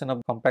application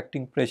of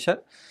compacting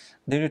pressure.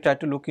 Then you try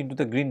to look into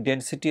the green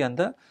density and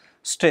the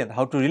strength,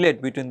 how to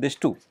relate between these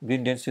two,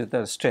 green density and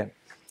the strength.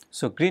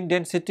 So green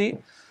density,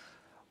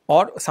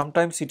 or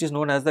sometimes it is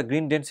known as the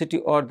green density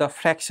or the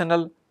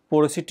fractional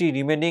porosity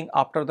remaining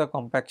after the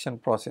compaction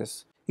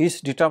process,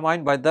 is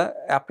determined by the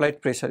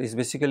applied pressure, is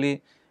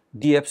basically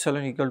d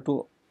epsilon equal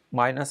to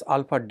minus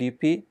alpha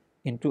dp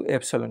into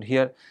epsilon.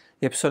 Here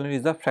epsilon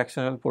is the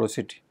fractional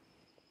porosity,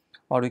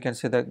 or we can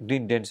say the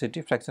green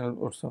density, fractional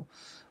also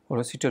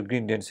porosity or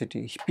green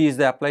density. P is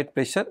the applied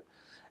pressure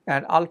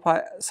and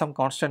alpha some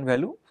constant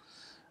value,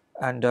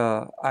 and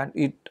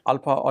it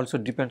alpha also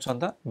depends on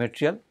the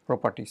material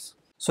properties.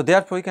 So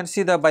therefore you can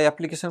see that by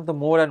application of the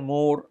more and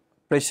more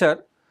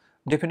pressure,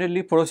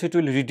 definitely porosity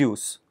will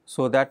reduce.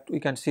 So that we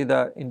can see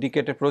the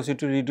indicated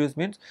porosity reduce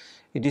means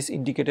it is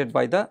indicated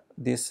by the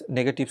this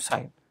negative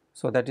sign.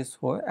 So that is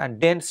why, and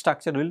dense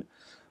structure will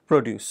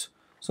produce.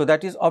 So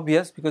that is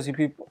obvious, because if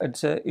you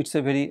it's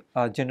a very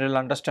general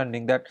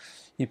understanding that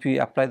if we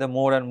apply the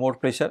more and more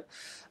pressure,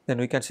 then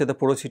we can say the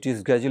porosity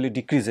is gradually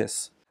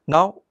decreases.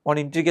 Now on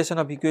integration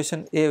of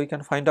equation A, we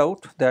can find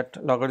out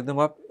that logarithm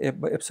of f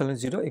by epsilon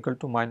 0 equal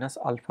to minus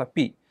alpha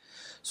p.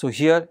 So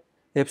here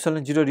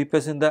epsilon 0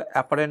 represents the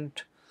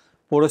apparent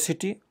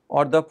porosity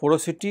or the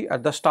porosity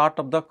at the start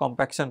of the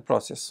compaction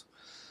process.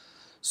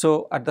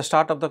 So at the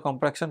start of the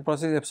compaction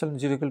process, epsilon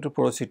 0 equal to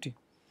porosity.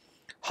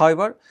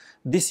 However,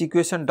 this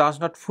equation does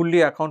not fully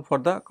account for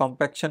the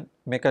compaction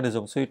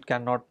mechanism. So it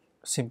cannot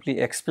simply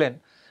explain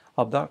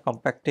of the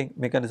compacting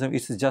mechanism,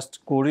 it is just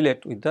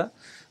correlate with the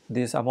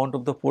this amount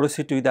of the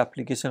porosity with the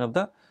application of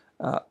the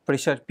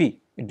pressure P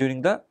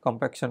during the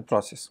compaction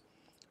process.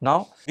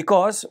 Now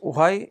because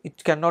why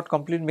it cannot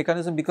complete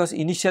mechanism, because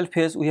initial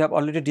phase we have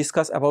already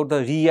discussed about the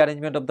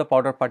rearrangement of the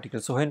powder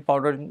particles. So when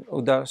powder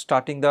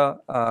starting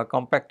the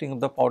compacting of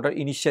the powder,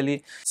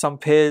 initially some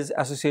phase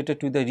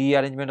associated with the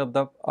rearrangement of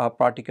the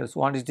particles.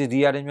 One is the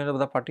rearrangement of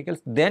the particles,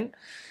 then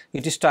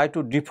it is tried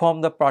to deform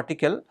the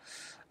particle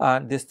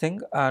and this thing,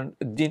 and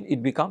then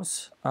it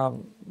becomes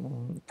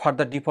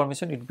further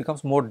deformation, it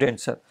becomes more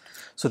denser.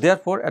 So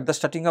therefore at the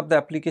starting of the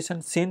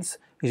application, since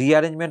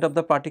rearrangement of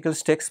the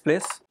particles takes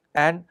place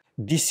and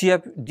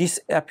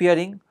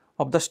disappearing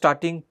of the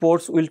starting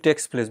pores will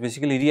takes place,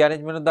 basically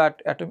rearrangement of the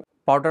atom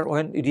powder,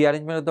 when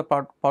rearrangement of the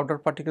powder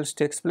particles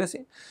takes place,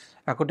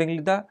 accordingly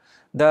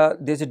there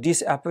is a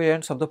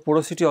disappearance of the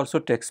porosity also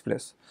takes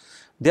place.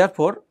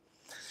 Therefore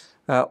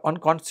on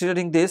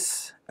considering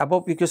this,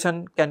 above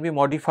equation can be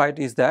modified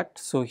is that,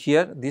 so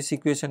here this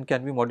equation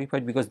can be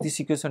modified because this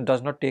equation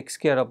does not takes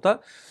care of the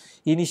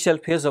initial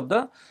phase of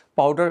the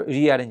powder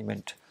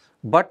rearrangement.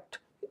 But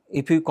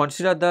if you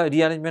consider the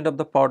rearrangement of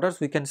the powders,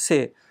 we can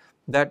say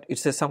that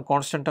it is some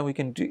constant term we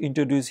can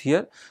introduce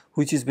here,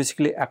 which is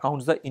basically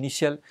accounts the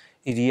initial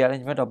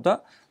rearrangement of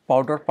the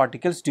powder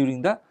particles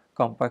during the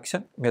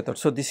compaction method.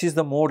 So this is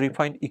the more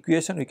refined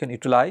equation we can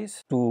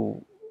utilize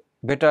to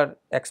better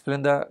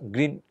explain the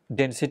grain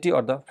density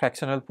or the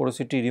fractional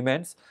porosity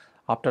remains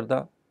after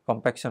the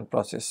compaction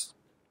process.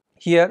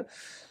 Here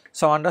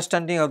some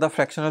understanding of the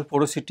fractional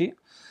porosity.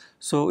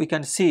 So, we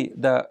can see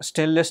the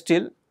stainless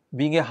steel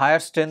being a higher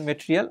strength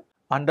material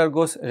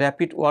undergoes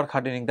rapid work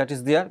hardening, that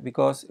is there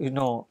because you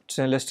know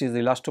stainless steel is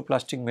the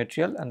elastoplastic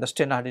material and the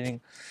strain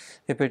hardening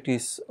effect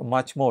is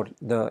much more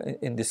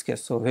in this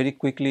case. So, very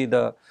quickly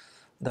the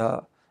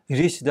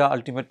reach the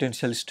ultimate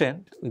tensile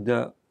strength with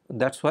the,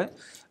 that is why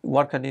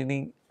work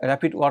hardening,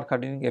 rapid work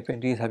hardening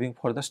effect is having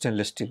for the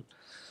stainless steel.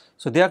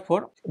 So,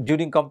 therefore,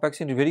 during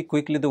compaction very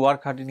quickly the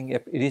work hardening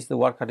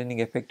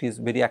effect is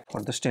very active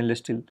for the stainless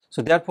steel.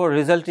 So, therefore,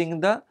 resulting in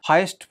the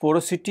highest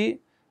porosity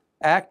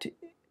at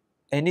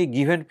any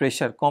given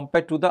pressure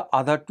compared to the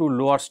other two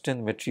lower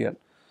strength material.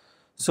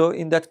 So,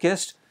 in that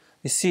case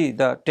you see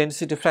the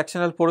tensity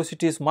fractional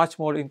porosity is much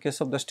more in case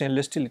of the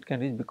stainless steel, it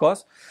can reach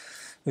because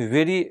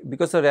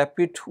the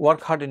rapid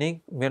work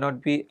hardening may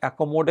not be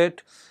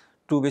accommodated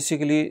to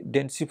basically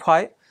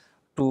densify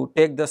to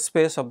take the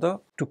space of the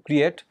to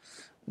create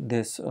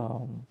this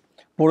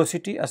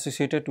porosity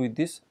associated with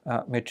this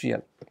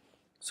material.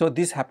 So,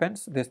 this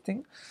happens this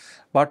thing,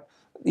 but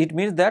it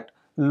means that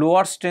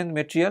lower strength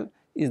material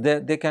is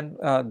that they can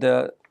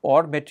the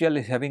or material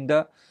is having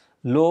the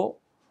low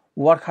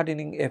work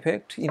hardening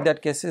effect. In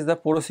that cases the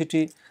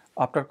porosity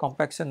after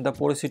compaction the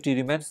porosity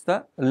remains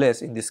the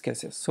less in these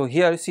cases. So,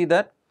 here you see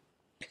that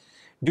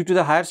due to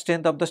the higher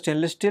strength of the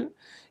stainless steel,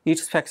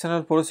 its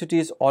fractional porosity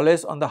is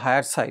always on the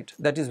higher side.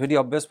 That is very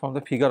obvious from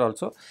the figure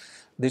also.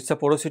 This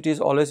porosity is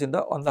always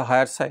on the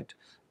higher side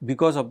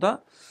because of the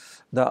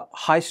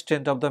high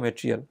strength of the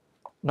material.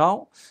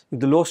 Now, with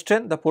the low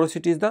strength, the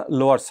porosity is the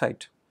lower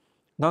side.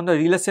 Now, the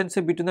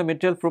relationship between the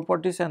material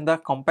properties and the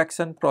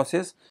compaction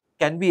process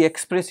can be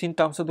expressed in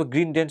terms of the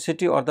grain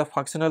density or the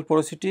functional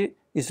porosity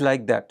is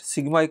like that,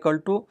 sigma equal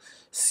to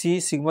C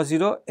sigma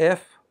 0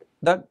 F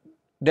the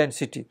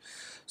density.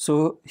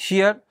 So,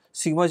 here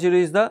sigma 0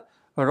 is the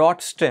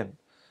wrought strength.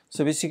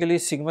 So, basically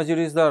sigma 0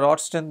 is the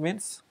wrought strength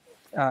means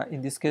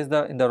in this case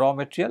in the raw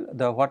material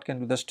the what can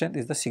be the strength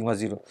is the sigma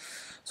 0.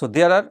 So,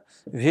 there are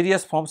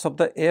various forms of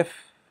the F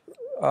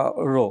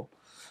rho,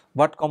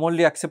 but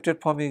commonly accepted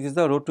form is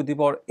the rho to the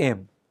power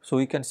m. So,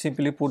 we can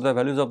simply put the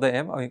values of the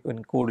m and we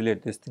can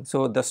correlate this thing.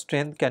 So, the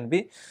strength can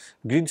be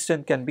grain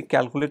strength can be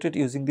calculated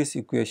using this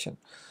equation.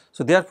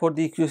 So, therefore,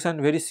 the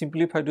equation very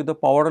simplified to the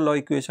power law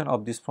equation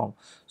of this form.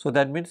 So,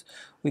 that means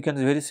we can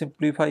very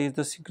simplify is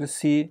the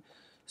C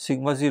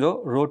sigma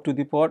 0 rho to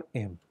the power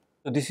m.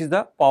 So, this is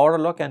the power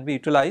law can be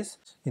utilized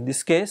in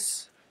this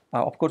case.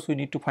 Of course, we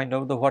need to find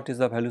out the what is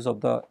the values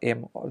of the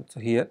m also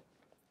here,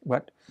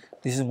 but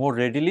this is more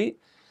readily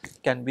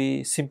can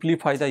be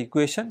simplify the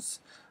equations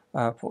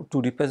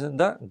to represent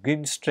the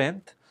grain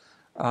strength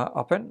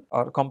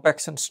or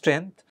compaction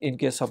strength in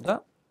case of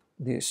the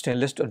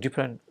stainless or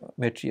different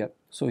material.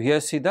 So, here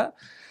see the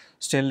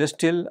stainless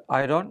steel,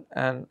 iron,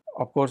 and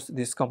of course,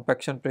 this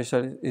compaction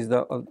pressure is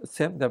the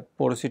same, the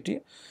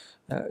porosity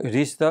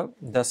reach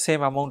the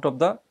same amount of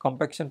the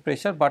compaction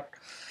pressure, but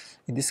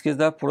in this case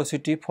the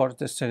porosity for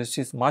the stainless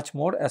steel is much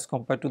more as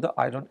compared to the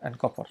iron and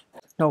copper.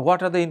 Now,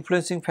 what are the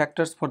influencing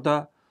factors for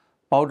the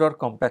powder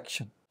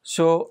compaction?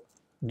 So,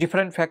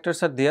 different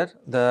factors are there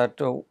that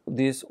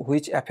these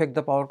which affect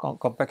the powder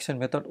compaction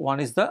method. One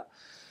is the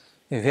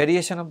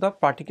variation of the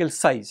particle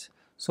size.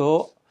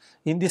 So,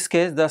 in this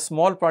case the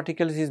small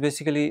particles is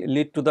basically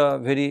lead to the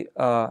very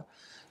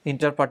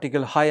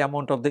interparticle high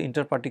amount of the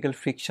interparticle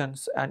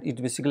frictions, and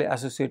it basically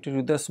associated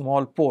with the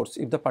small pores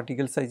if the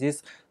particle size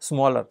is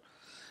smaller,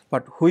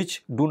 but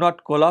which do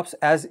not collapse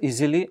as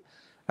easily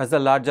as the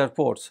larger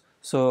pores.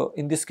 So,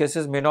 in these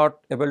cases may not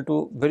able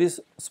to very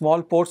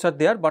small pores are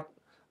there, but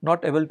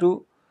not able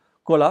to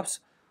collapse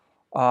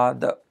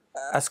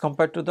as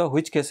compared to the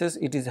which cases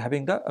it is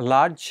having the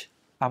large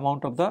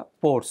amount of the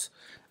pores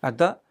at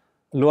the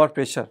lower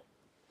pressure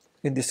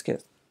in this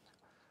case.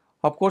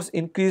 Of course,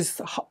 increased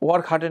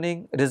work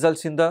hardening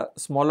results in the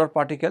smaller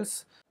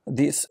particles.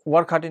 This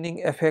work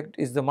hardening effect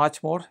is the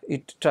much more,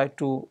 it try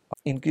to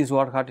increase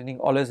work hardening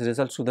always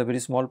results to the very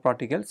small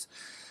particles.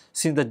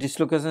 Since the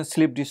dislocation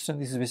slip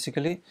distance is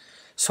basically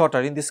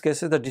shorter, in this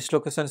case the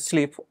dislocation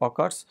slip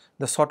occurs,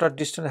 the shorter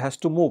distance has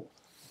to move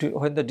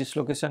when the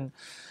dislocation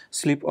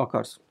slip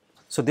occurs.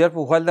 So,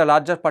 therefore, while the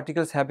larger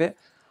particles have a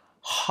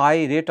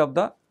high rate of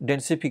the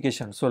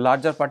densification. So,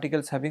 larger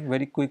particles having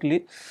very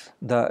quickly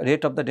the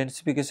rate of the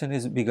densification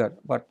is bigger,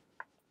 but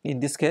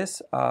in this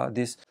case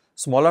these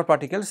smaller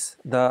particles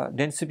the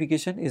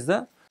densification is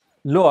the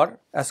lower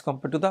as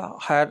compared to the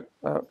higher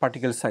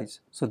particle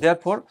size. So,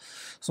 therefore,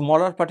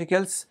 smaller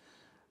particles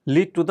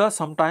lead to the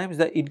sometimes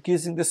the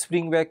increasing the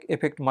spring back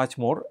effect much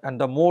more and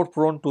the more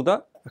prone to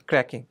the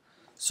cracking.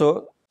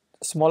 So,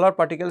 smaller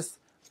particles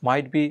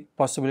might be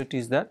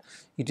possibilities that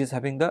it is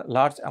having the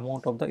large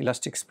amount of the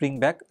elastic spring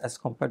back as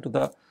compared to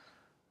the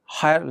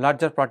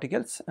larger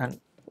particles, and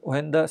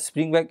when the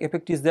spring back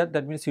effect is there,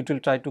 that means it will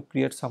try to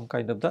create some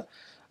kind of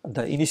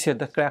the initiate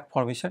the crack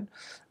formation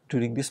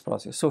during this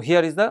process. So,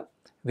 here is the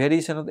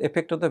variation of the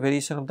effect of the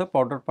variation of the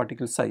powder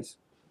particle size.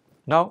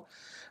 Now,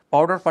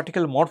 powder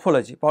particle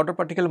morphology. Powder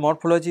particle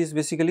morphology is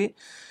basically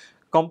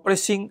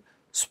compressing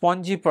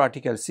spongy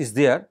particles is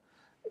there,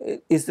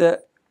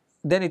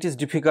 then it is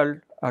difficult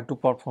to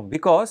perform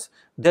because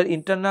their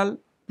internal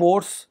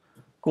pores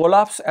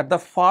collapse at the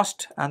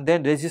first and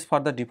then resist for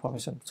the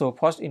deformation. So,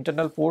 first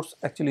internal pores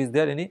actually is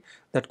there any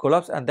that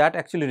collapse, and that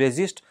actually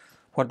resist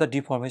for the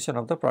deformation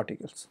of the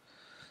particles.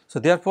 So,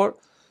 therefore,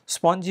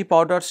 spongy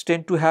powders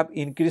tend to have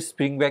increased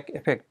spring back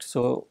effect.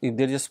 So, if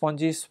there is a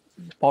spongy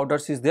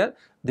powders is there,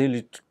 they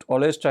will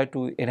always try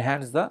to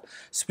enhance the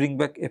spring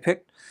back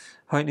effect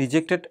when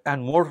ejected,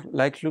 and more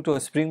likely to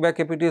spring back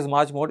effect is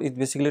much more, it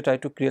basically try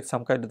to create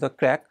some kind of the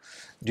crack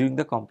during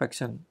the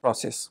compaction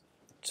process.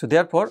 So,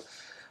 therefore,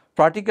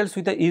 particles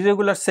with the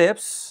irregular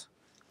shapes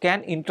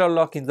can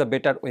interlock in the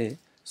better way.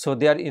 So,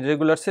 they are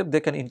irregular shape, they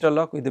can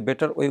interlock with the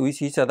better way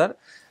with each other,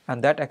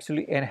 and that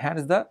actually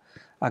enhance the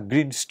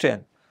green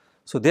strain.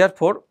 So,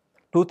 therefore,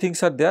 two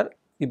things are there.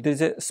 If there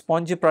is a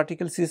spongy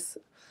particles is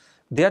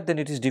there, then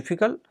it is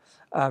difficult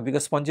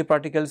because spongy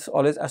particles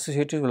always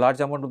associated with large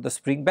amount of the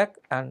spring back,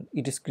 and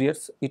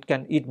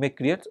it may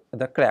create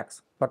the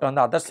cracks. But on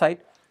the other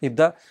side, if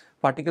the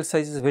particle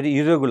size is very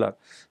irregular,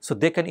 so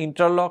they can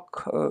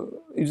interlock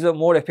it is a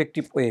more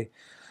effective way,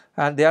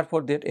 and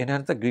therefore they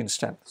enhance the green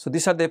strain. So,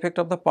 these are the effect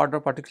of the powder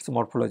particles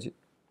morphology.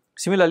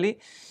 Similarly,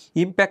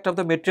 impact of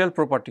the material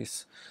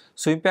properties.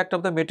 So, impact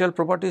of the material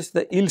properties,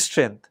 the yield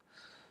strength.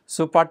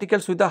 So,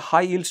 particles with a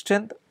high yield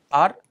strength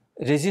are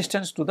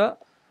resistant to the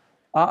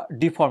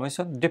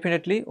deformation.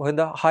 Definitely, when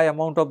the high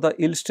amount of the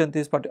yield strength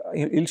is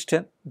yield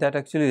strength, that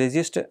actually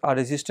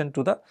resistant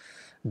to the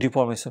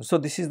deformation. So,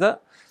 this is the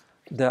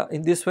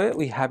in this way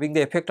we having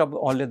the effect of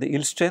only the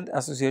yield strength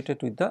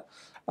associated with the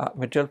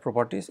material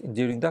properties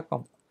during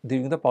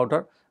the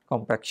powder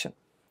compaction.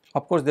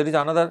 Of course, there is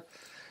another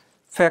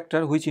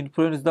factor which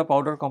influences the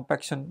powder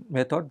compaction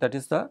method, that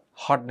is the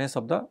hardness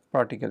of the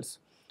particles.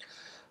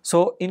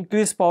 So,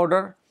 increased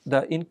particle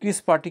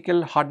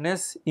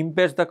hardness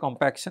impairs the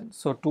compaction.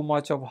 So, too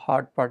much of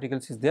hard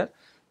particles is there,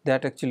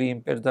 that actually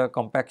impairs the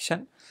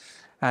compaction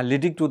and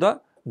leading to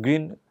the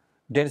green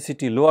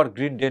density, lower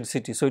green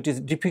density. So, it is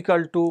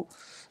difficult to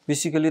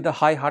basically the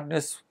high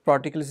hardness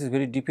particles is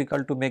very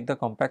difficult to make the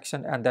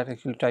compaction, and that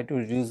actually try to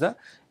reduce the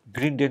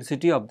green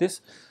density of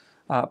these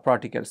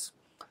particles.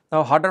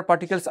 Now, harder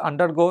particles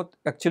undergo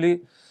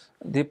actually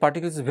the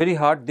particles is very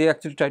hard, they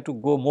actually try to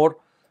go more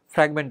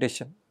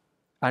fragmentation,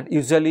 and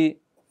usually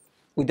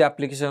with the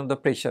application of the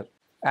pressure,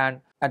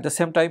 and at the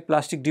same time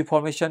plastic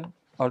deformation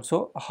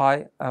also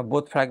high,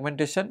 both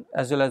fragmentation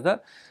as well as the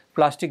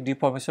plastic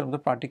deformation of the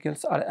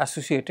particles are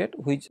associated,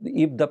 which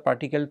if the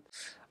particles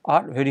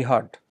are very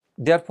hard.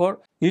 Therefore,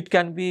 it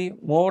can be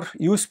more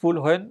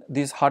useful when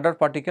these harder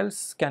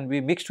particles can be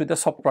mixed with the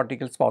soft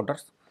particles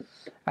powders,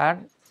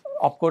 and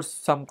of course,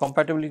 some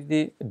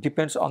compatibility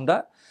depends on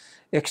the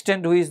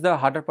extent to which the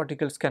harder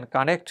particles can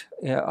connect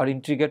or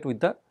integrate with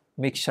the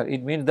mixture.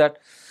 It means that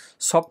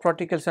soft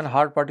particles and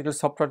hard particles,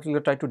 soft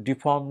particles try to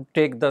deform,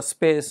 take the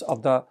space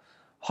of the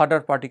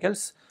harder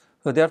particles.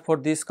 So, therefore,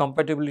 this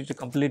compatibility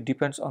completely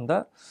depends on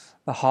the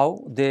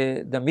how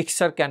the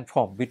mixture can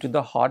form between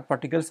the hard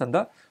particles and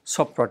the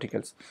soft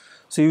particles.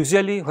 So,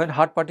 usually when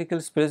hard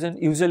particles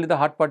present, usually the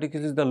hard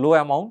particles is the low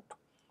amount.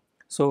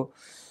 So,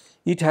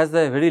 it has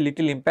a very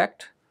little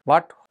impact,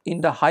 but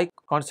in the high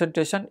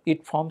concentration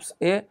it forms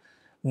a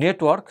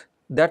network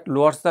that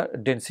lowers the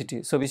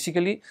density. So,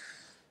 basically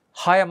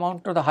high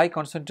amount of the high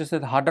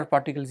concentration harder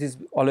particles is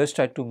always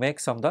try to make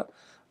some the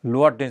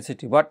lower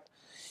density, but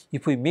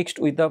if we mixed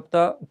with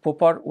the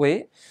proper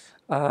way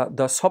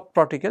the soft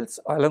particles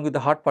along with the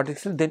hard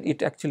particles, then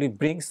it actually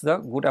brings the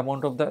good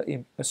amount of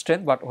the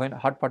strength. But when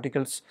hard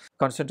particles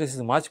concentration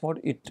is much more,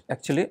 it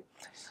actually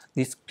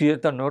this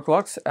creates the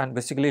networks and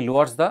basically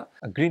lowers the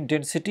green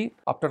density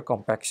after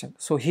compaction.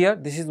 So, here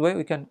this is why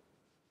we can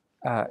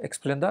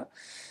explain the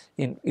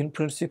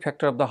influencing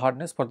factor of the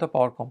hardness for the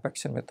power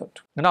compaction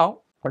method. Now,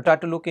 we will try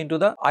to look into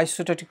the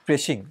isostatic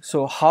pressing.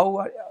 So,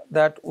 how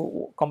that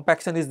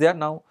compaction is there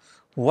now,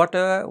 what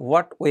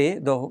way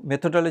the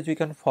methodology we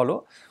can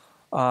follow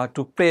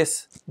to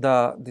press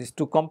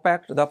to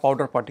compact the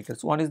powder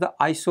particles. One is the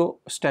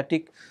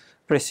isostatic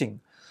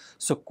pressing.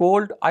 So,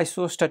 cold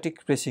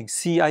isostatic pressing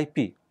CIP,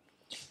 it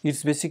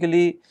is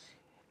basically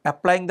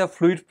applying the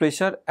fluid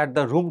pressure at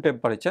the room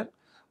temperature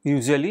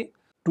usually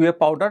to a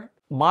powder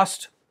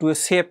must to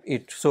shape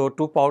it. So,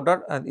 to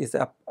powder and is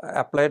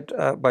applied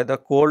by the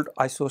cold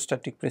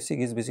isostatic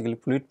pressing is basically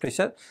fluid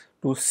pressure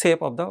to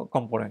shape of the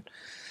component.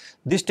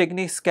 These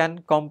techniques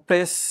can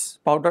compress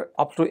powder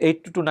up to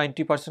 80 to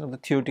 90% of the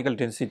theoretical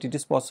density. It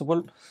is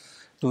possible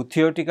to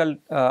theoretical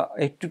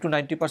 80 to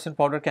 90%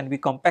 powder can be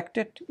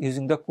compacted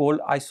using the cold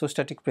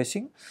isostatic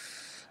pressing,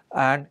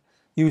 and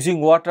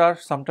using water,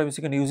 sometimes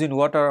you can use in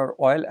water or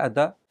oil as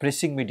the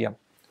pressing medium.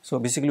 So,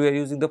 basically we are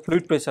using the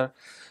fluid pressure.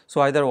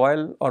 So, either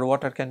oil or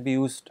water can be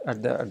used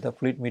at the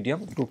fluid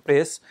medium to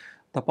press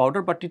the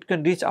powder, but it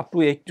can reach up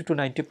to 80 to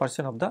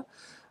 90% of the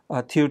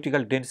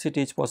theoretical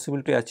density is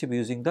possible to achieve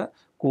using the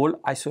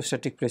cold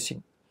isostatic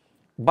pressing.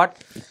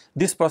 but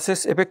this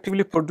process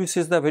effectively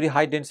produces the very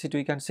high density,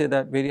 we can say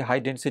that very high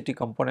density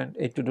component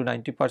 80 to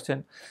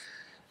 90%,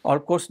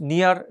 of course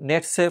near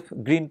net shape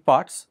green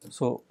parts.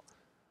 So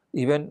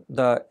even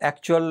the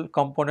actual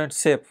component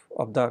shape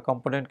of the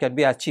component can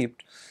be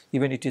achieved,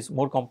 even it is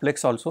more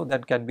complex also,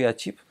 that can be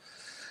achieved,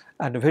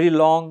 and very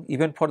long,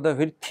 even for the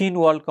very thin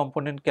wall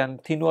component,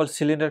 thin wall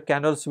cylinder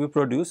can also be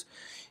produced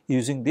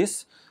using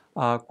this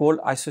cold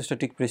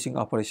isostatic pressing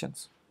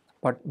operations.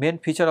 But main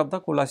feature of the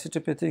cold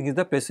isostatic pressing is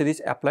the pressure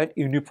is applied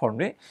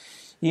uniformly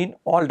in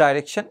all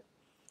direction.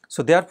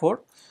 So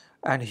therefore,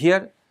 and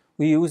here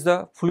we use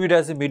the fluid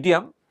as a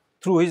medium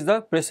through which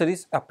the pressure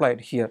is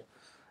applied here,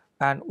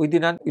 and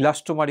within an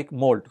elastomeric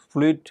mold,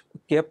 fluid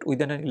kept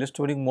within an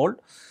elastomeric mold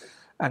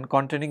and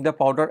containing the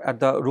powder at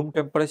the room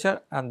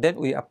temperature, and then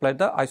we apply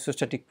the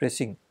isostatic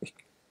pressing,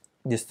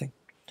 this thing.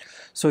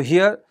 So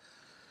here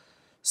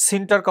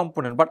sinter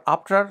component, but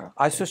after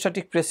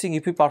isostatic pressing,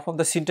 if we perform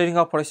the sintering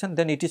operation,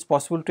 then it is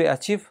possible to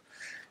achieve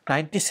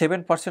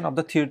 97% of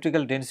the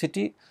theoretical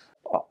density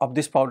of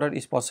this powder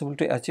is possible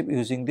to achieve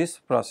using this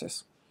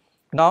process.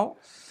 Now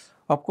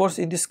of course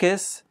in this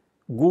case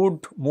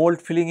good mold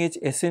filling is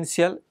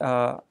essential,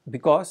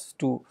 because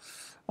to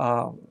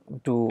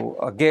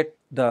get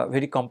the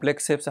very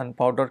complex shapes and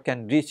powder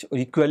can reach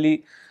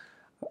equally,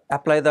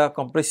 apply the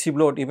compressive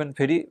load, even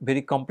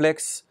very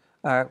complex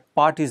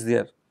part is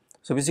there.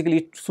 So basically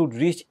it should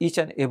reach each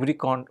and every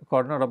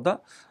corner of the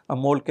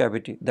mold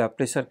cavity, the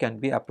pressure can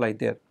be applied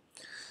there.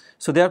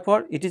 So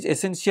therefore it is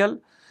essential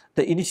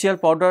the initial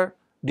powder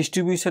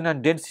distribution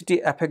and density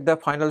affect the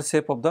final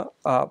shape of the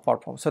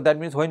performance. So that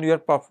means when we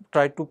are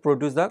try to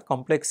produce the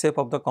complex shape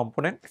of the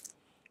component,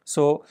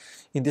 so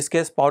in this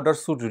case powder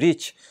should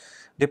reach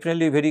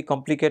definitely very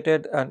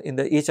complicated and in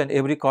the each and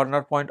every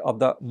corner point of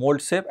the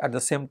mold shape at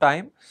the same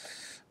time,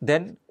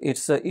 then it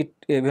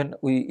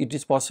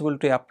is possible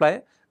to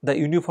apply the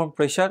uniform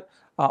pressure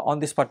on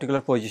this particular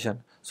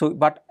position. So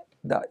but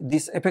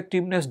this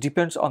effectiveness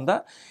depends on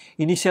the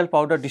initial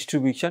powder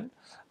distribution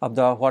of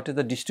the what is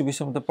the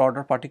distribution of the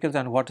powder particles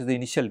and what is the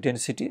initial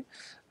density,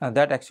 and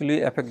that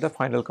actually affect the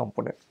final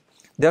component.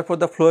 Therefore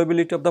the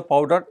flowability of the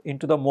powder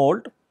into the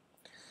mold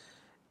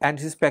and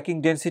its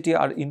packing density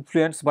are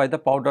influenced by the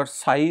powder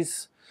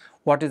size,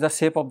 what is the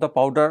shape of the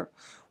powder,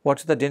 what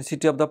is the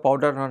density of the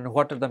powder, and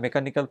what are the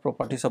mechanical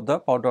properties of the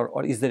powder,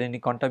 or is there any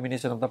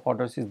contamination of the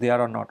powders is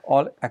there or not.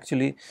 All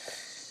actually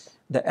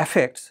the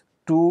effects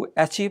to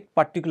achieve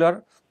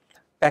particular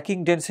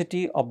packing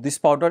density of this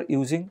powder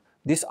using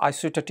this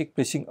isostatic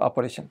pressing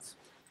operations.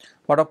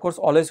 But of course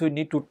always we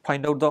need to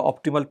find out the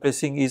optimal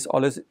pressing is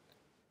always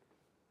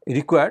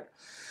required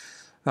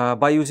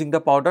by using the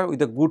powder with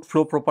the good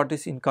flow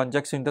properties in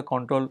conjunction with the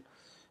control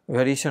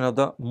variation of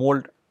the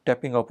mold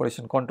tapping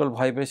operation. Control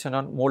vibration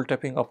on mold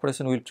tapping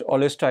operation will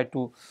always try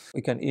to,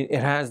 we can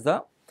enhance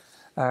the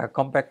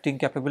compacting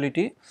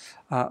capability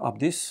of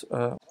this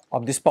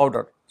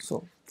powder.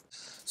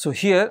 So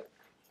here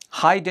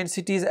high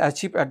density is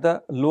achieved at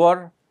the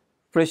lower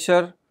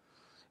pressure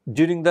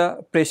during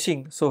the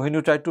pressing. So when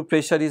you try to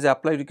pressure is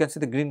applied, you can see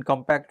the green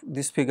compact,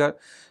 this figure,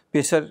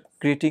 pressure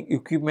creating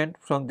equipment.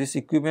 From this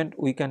equipment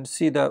we can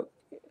see the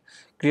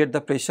create the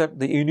pressure,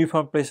 the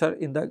uniform pressure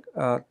in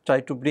the try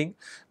to bring.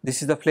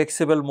 This is the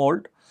flexible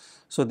mold.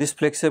 So this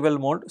flexible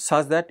mold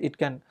such that it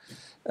can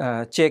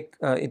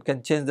it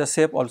can change the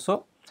shape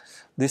also.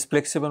 This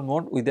flexible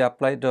mold with the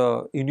applied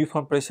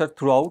uniform pressure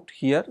throughout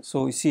here.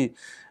 So you see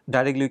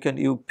directly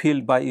you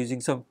feel by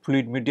using some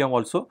fluid medium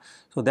also.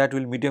 So that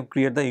will medium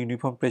create the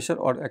uniform pressure,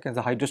 or I can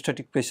say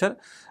hydrostatic pressure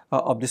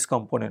of this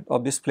component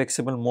of this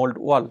flexible mold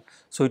wall.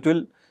 So it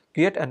will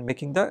create and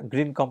making the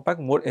green compact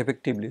more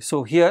effectively.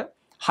 So here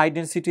high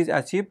density is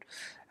achieved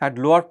at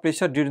lower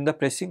pressure during the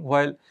pressing,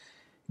 while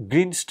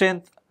green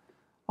strength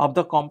of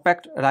the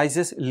compact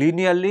rises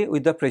linearly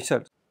with the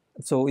pressure.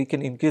 So we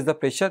can increase the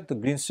pressure, the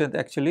green strength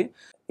actually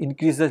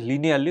increases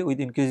linearly with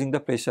increasing the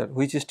pressure,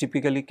 which is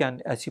typically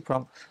can achieve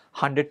from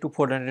 100 to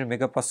 400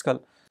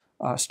 megapascal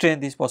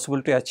strength is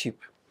possible to achieve.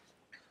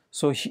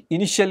 So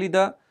initially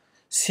the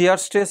shear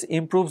stress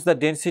improves the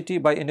density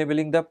by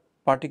enabling the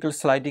particle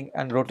sliding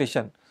and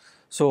rotation.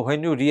 So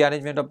when you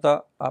rearrangement of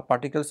the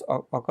particles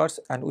occurs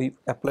and we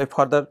apply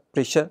further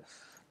pressure,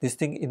 this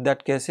thing in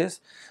that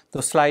cases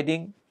the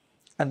sliding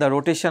and the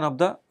rotation of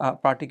the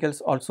particles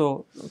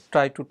also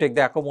try to take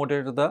the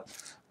accommodate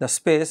the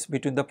space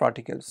between the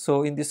particles.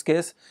 So in this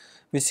case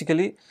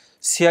basically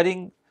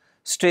shearing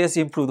stress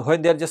improved.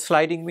 When they are just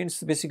sliding means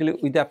basically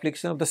with the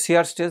application of the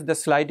shear stress, the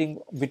sliding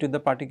between the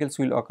particles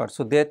will occur.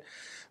 So that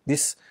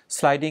this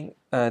sliding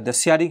the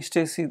shearing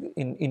stress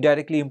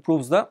indirectly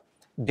improves the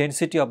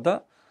density of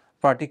the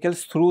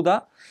particles through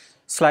the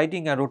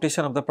sliding and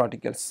rotation of the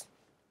particles.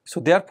 So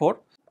therefore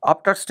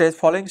after stage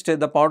following stage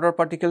the powder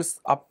particles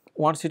up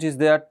once it is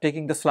there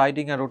taking the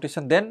sliding and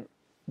rotation, then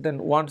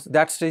once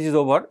that stage is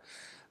over,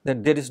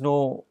 then there is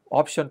no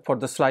option for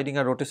the sliding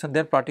and rotation,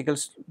 then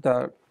particles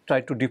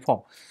try to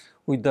deform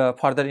with the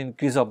further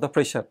increase of the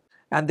pressure,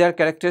 and their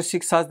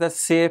characteristics such that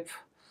shape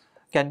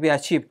can be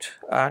achieved.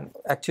 And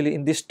actually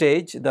in this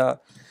stage the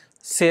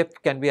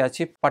shape can be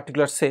achieved,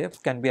 particular shape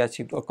can be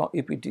achieved, or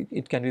if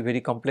it can be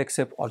very complex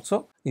shape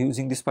also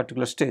using this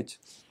particular stage.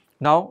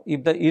 Now,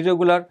 if the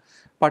irregular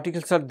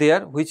particles are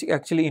there which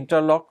actually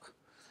interlock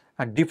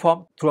and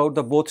deform throughout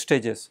the both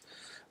stages,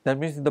 that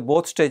means in the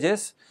both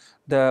stages,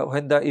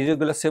 when the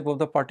irregular shape of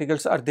the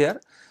particles are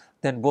there,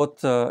 then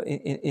both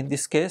in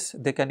this case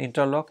they can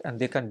interlock and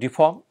they can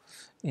deform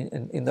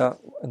in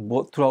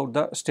both throughout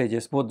the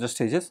stages, both the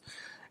stages,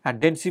 and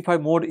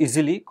densify more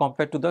easily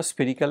compared to the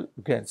spherical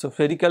grains. So,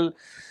 spherical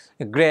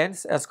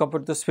grains as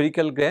compared to the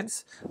spherical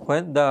grains,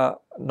 when the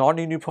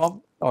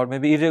non-uniform or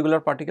maybe irregular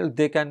particles,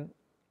 they can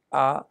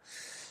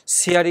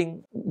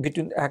sharing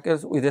between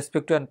occurs with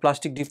respect to, and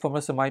plastic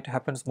deformation might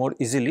happens more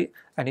easily,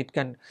 and it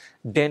can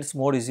dense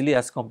more easily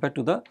as compared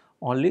to the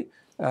only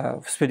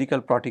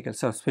spherical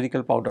particles or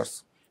spherical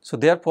powders. So,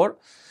 therefore,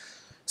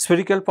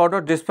 spherical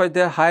powder, despite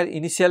their higher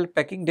initial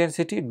packing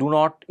density, do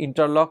not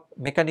interlock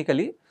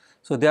mechanically.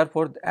 So,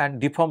 therefore, and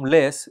deform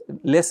less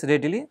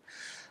readily,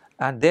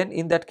 and then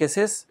in that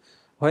cases,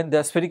 when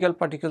the spherical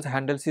particles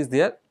handles is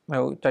there,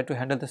 we try to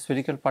handle the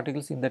spherical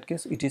particles. In that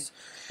case, it is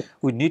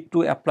we need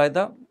to apply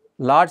the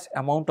large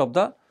amount of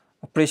the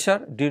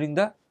pressure during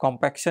the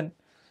compaction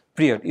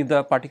period if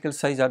the particle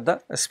size are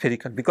the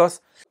spherical, because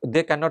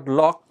they cannot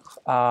lock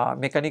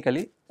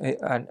mechanically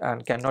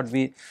and cannot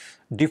be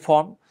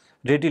deformed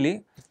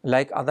readily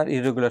like other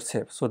irregular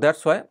shapes. So, that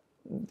is why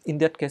in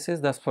that cases,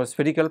 thus for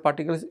spherical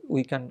particles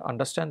we can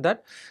understand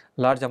that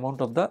large amount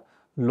of the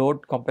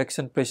load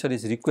compaction pressure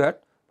is required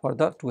for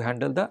the to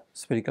handle the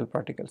spherical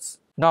particles.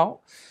 Now,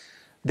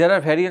 there are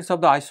variants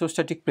of the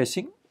isostatic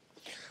pressing.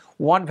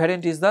 One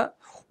variant is the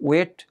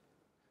wet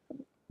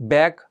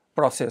bag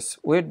process.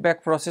 Wet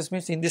bag process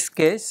means in this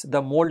case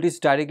the mold is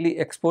directly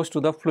exposed to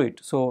the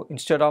fluid. So,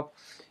 instead of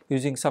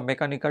using some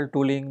mechanical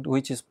tooling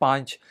which is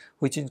punch,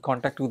 which is in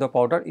contact with the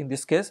powder, in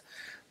this case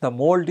the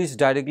mold is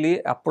directly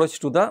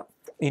approached to the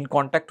in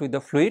contact with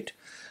the fluid,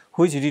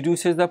 which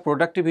reduces the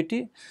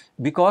productivity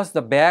because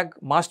the bag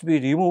must be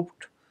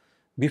removed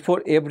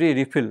before every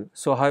refill.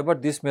 So, however,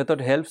 this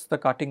method helps the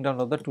cutting down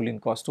of the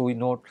tooling cost. So, we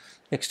know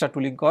extra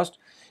tooling cost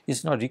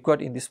is not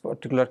required in this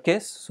particular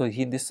case. So,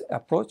 in this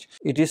approach,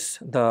 it is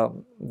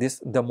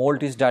the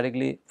mold is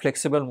directly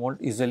flexible mold,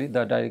 easily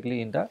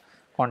directly in the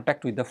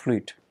contact with the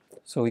fluid.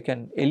 So, we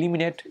can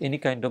eliminate any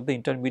kind of the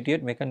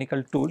intermediate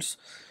mechanical tools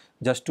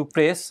just to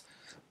press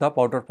the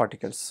powder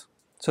particles.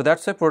 So, that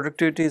is why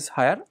productivity is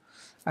higher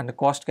and the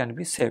cost can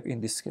be saved in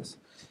this case.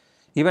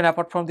 Even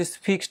apart from this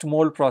fixed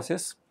mold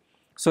process.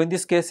 So, in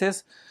these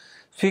cases,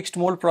 fixed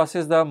mold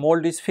process, the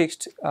mold is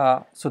fixed.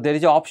 So, there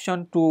is an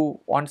option to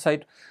one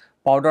side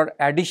powder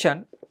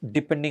addition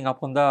depending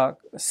upon the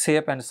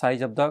shape and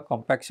size of the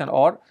compaction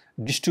or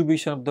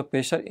distribution of the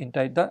pressure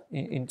inside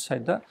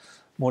the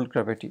mold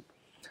cavity.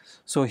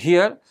 So,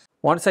 here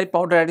one side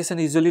powder addition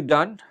is usually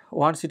done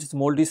once its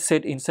mold is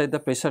set inside the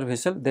pressure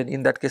vessel, then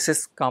in that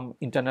cases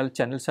internal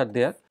channels are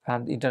there,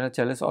 and internal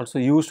channels also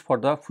used for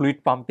the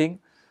fluid pumping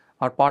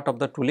or part of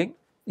the tooling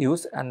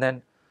use, and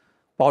then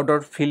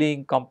powder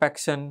filling,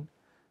 compaction,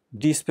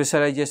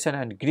 despressurization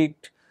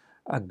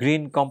and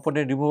green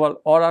component removal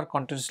all are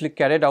continuously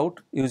carried out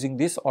using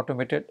this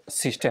automated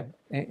system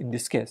in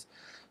this case.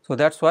 So,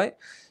 that is why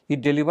it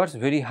delivers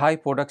very high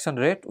production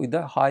rate with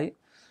the high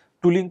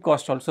tooling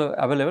cost also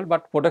available,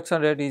 but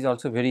production rate is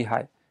also very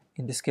high,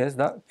 in this case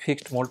the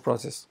fixed mold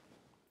process.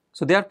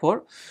 So,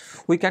 therefore,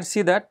 we can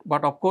see that,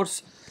 but of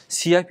course,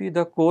 CIP,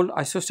 the cold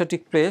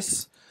isostatic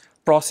press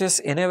process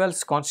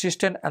enables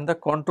consistent and the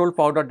controlled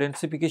powder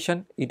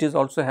densification. It is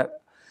also have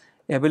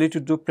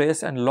ability to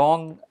press and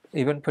long,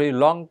 even very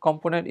long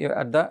component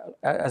at the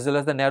as well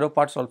as the narrow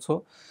parts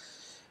also.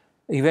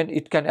 Even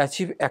it can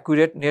achieve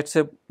accurate net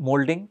shape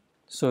molding.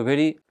 So,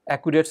 very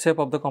accurate shape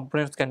of the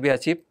components can be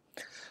achieved,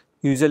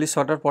 usually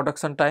shorter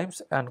production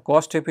times and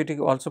cost effective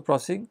also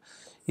processing,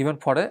 even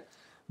for a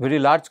very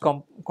large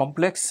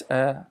complex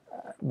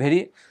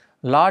very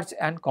large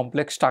and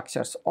complex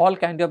structures. All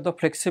kind of the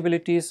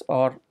flexibilities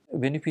or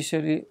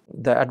beneficiary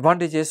the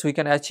advantages we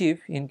can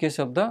achieve in case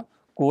of the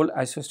cold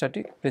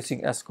isostatic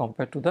pressing as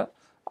compared to the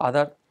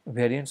other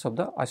variants of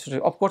the isostatic.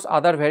 Of course,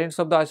 other variants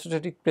of the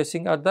isostatic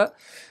pressing are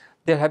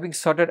they are having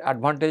certain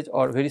advantage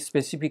or very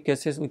specific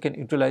cases we can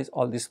utilize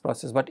all this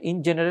process, but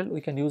in general we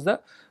can use the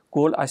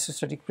cold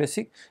isostatic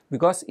pressing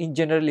because in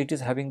general it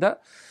is having the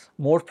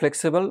more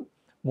flexible,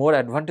 more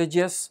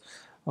advantageous,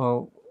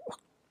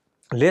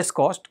 less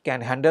cost,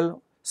 can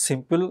handle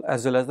simple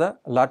as well as the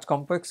large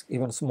complex,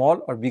 even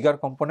small or bigger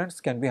components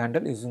can be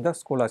handled using the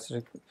cold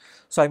isostatic.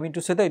 So, I mean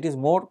to say that it is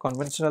more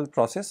conventional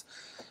process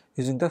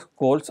using the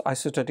cold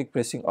isostatic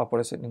pressing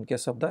operation in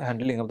case of the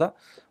handling of the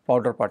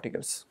powder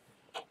particles.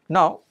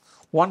 Now,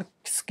 one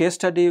case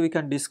study we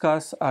can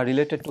discuss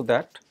related to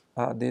that,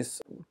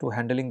 this to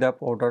handling the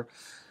powder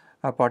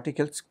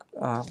particles.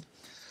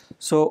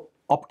 So,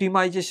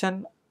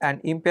 optimization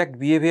and impact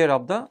behavior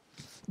of the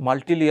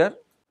multi-layer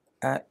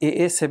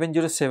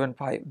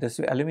AA7075, this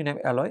is aluminum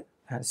alloy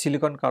and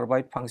silicon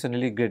carbide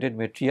functionally graded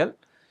material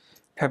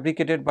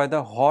fabricated by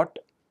the hot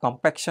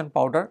compaction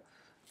powder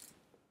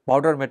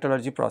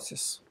metallurgy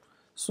process.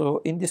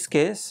 So in this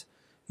case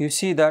you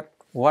see that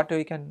what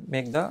we can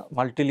make the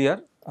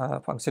multi-layer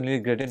functionally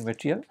graded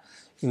material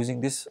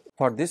using this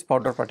for these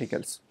powder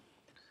particles.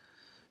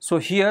 So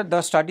here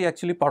the study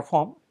actually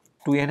performed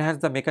to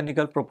enhance the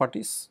mechanical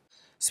properties,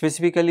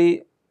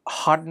 specifically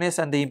hardness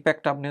and the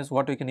impact toughness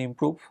what we can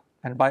improve,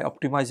 and by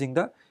optimizing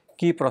the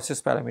key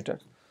process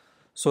parameters.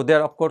 So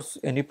there of course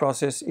any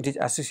process it is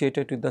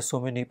associated with the so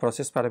many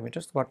process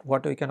parameters, but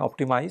what we can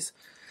optimize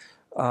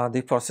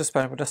the process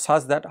parameters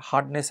such that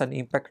hardness and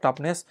impact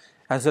toughness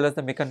as well as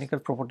the mechanical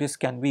properties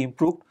can be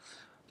improved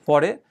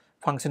for a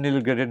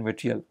functionally graded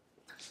material.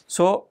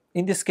 So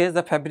in this case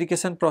the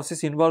fabrication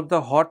process involves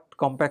the hot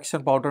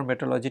compaction powder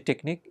metallurgy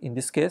technique. In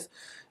this case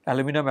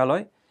aluminum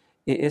alloy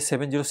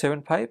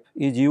AA7075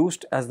 is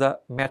used as the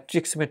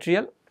matrix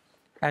material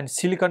and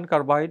silicon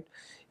carbide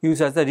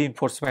used as the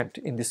reinforcement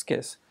in this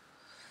case.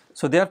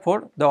 So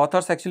therefore the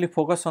authors actually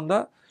focus on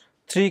the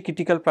three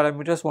critical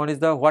parameters. One is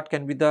the what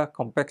can be the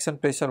compaction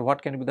pressure,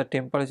 what can be the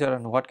temperature,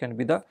 and what can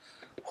be the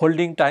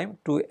holding time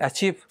to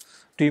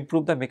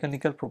improve the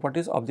mechanical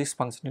properties of this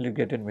functionally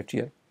graded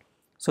material.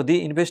 So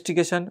the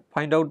investigation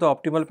find out the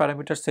optimal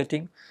parameter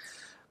setting.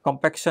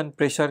 Compaction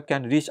pressure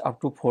can reach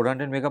up to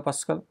 400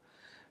 megapascal,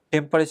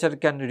 temperature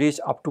can reach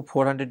up to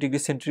 400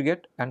 degrees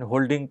centigrade, and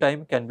holding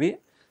time can be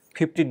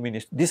 15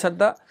 minutes. These are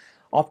the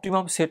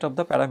optimum set of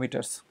the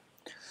parameters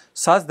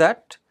such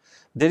that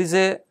there is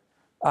a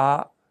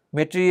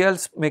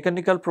materials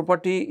mechanical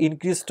property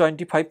increase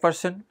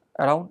 25%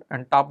 around,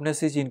 and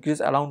toughness is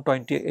increased around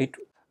 28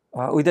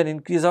 with an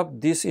increase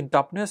of this in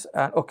toughness.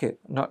 And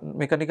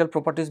mechanical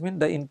properties mean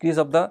the increase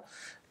of the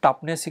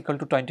toughness equal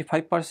to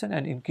 25%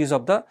 and increase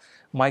of the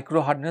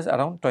micro hardness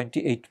around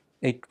 28%.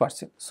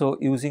 So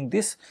using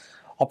this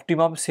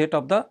optimum set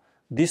of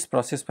these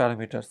process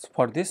parameters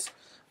for this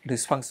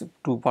function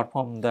to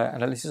perform the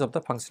analysis of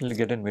the functionally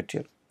graded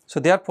material. So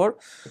therefore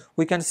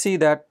we can see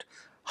that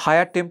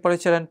higher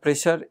temperature and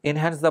pressure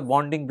enhance the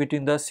bonding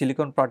between the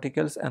silicon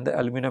particles and the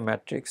aluminum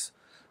matrix.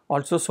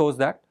 Also shows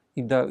that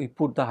if we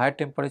put the higher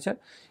temperature,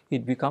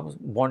 it becomes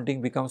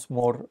bonding becomes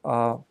more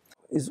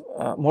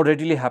more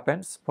readily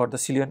happens for the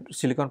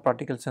silicon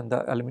particles and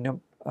the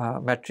aluminum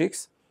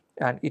matrix,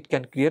 and it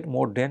can create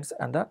more dense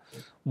and the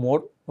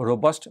more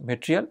robust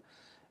material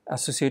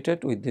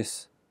associated with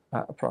this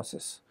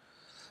process.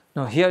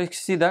 Now here you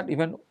see that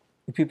even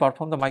if we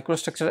perform the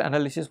microstructure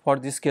analysis for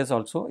this case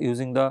also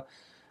using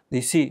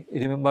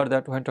remember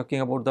that when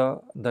talking about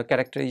the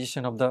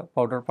characterization of the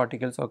powder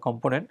particles or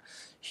component,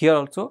 here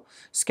also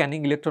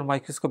scanning electron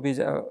microscopy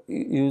is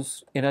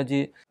used,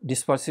 energy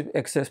dispersive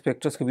X-ray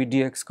spectroscopy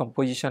DX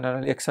composition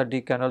and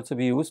XRD can also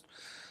be used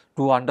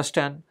to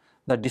understand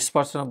the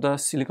dispersion of the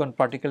silicon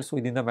particles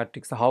within the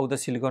matrix, how the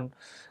silicon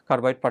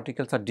carbide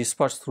particles are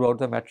dispersed throughout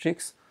the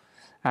matrix,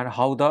 and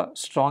how the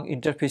strong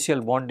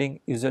interfacial bonding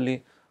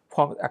usually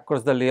forms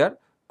across the layer.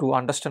 To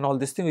understand all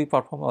these things, we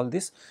perform all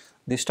these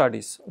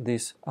studies,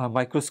 this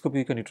microscopy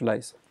you can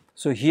utilize.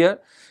 So here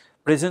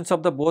presence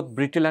of the both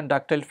brittle and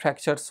ductile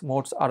fractures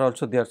modes are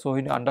also there. So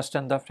when you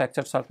understand the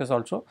fracture surface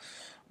also,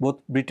 both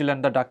brittle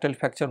and the ductile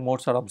fracture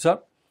modes are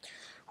observed,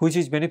 which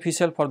is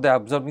beneficial for the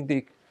absorbing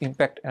the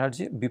impact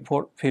energy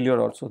before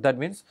failure also. That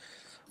means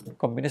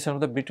combination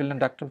of the brittle and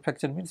ductile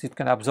fracture means it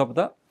can absorb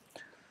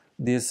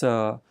this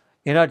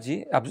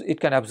energy, it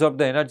can absorb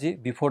the energy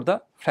before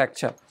the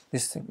fracture.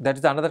 This thing, that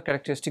is another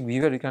characteristic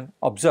behavior you can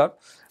observe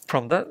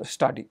from the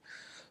study.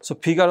 So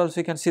figure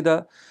also you can see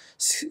the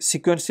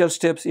sequential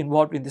steps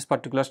involved in this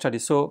particular study.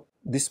 So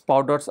these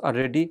powders are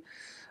ready,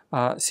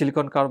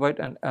 silicon carbide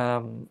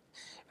and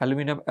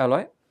aluminum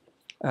alloy.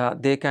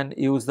 They can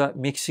use the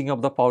mixing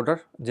of the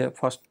powder. The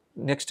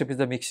next step is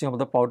the mixing of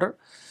the powder.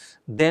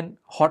 Then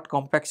hot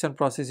compaction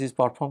process is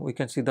performed. We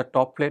can see the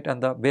top plate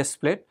and the base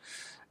plate,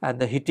 and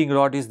the heating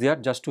rod is there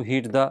just to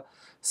heat the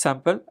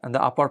sample, and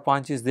the upper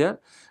punch is there,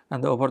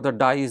 and over the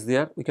die is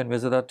there. We can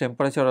measure the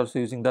temperature also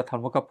using the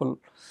thermocouple,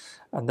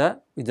 and the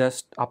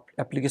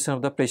application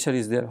of the pressure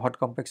is there, hot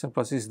compaction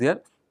process is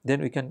there.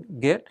 Then we can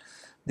get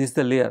this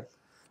the layer,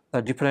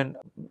 the different,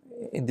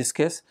 in this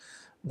case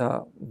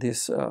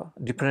this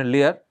different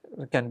layer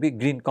can be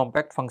green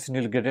compact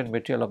functionally graded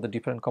material of the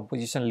different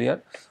composition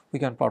layer we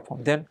can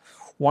perform. Then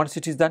once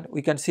it is done,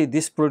 we can see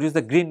this produce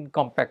the green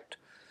compact,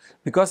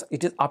 because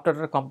it is after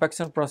the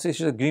compaction process.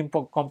 The green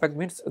compact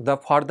means the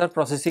further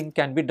processing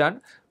can be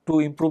done to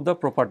improve the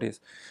properties.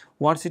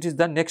 Once it is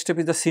done, next step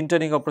is the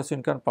sintering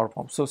operation can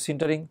perform. So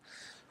sintering,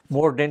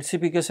 more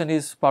densification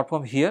is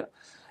performed here,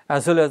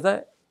 as well as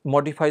the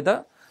modify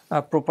the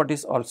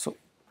properties also.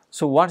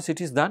 So once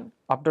it is done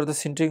after the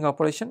sintering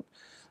operation,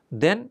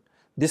 then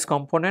this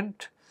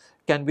component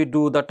can be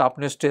do the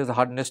toughness test,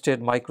 hardness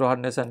test, micro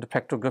hardness and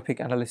fractographic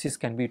analysis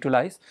can be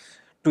utilized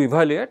to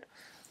evaluate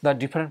the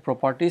different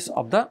properties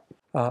of the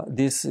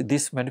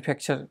this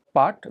manufactured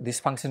part, this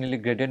functionally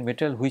graded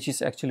material, which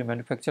is actually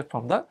manufactured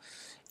from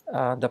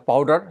the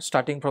powder,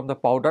 starting from the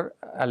powder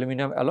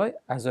aluminum alloy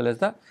as well as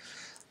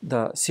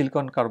the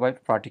silicon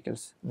carbide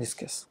particles in this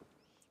case.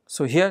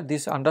 So here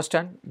this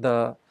understand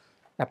the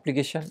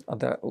application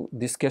of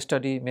this case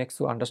study makes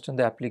to understand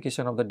the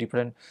application of the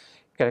different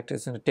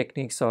characterization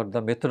techniques or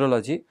the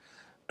methodology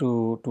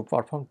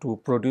to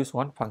produce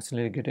one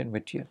functionally graded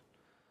material.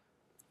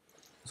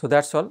 So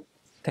that's all.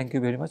 Thank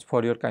you very much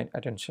for your kind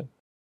attention.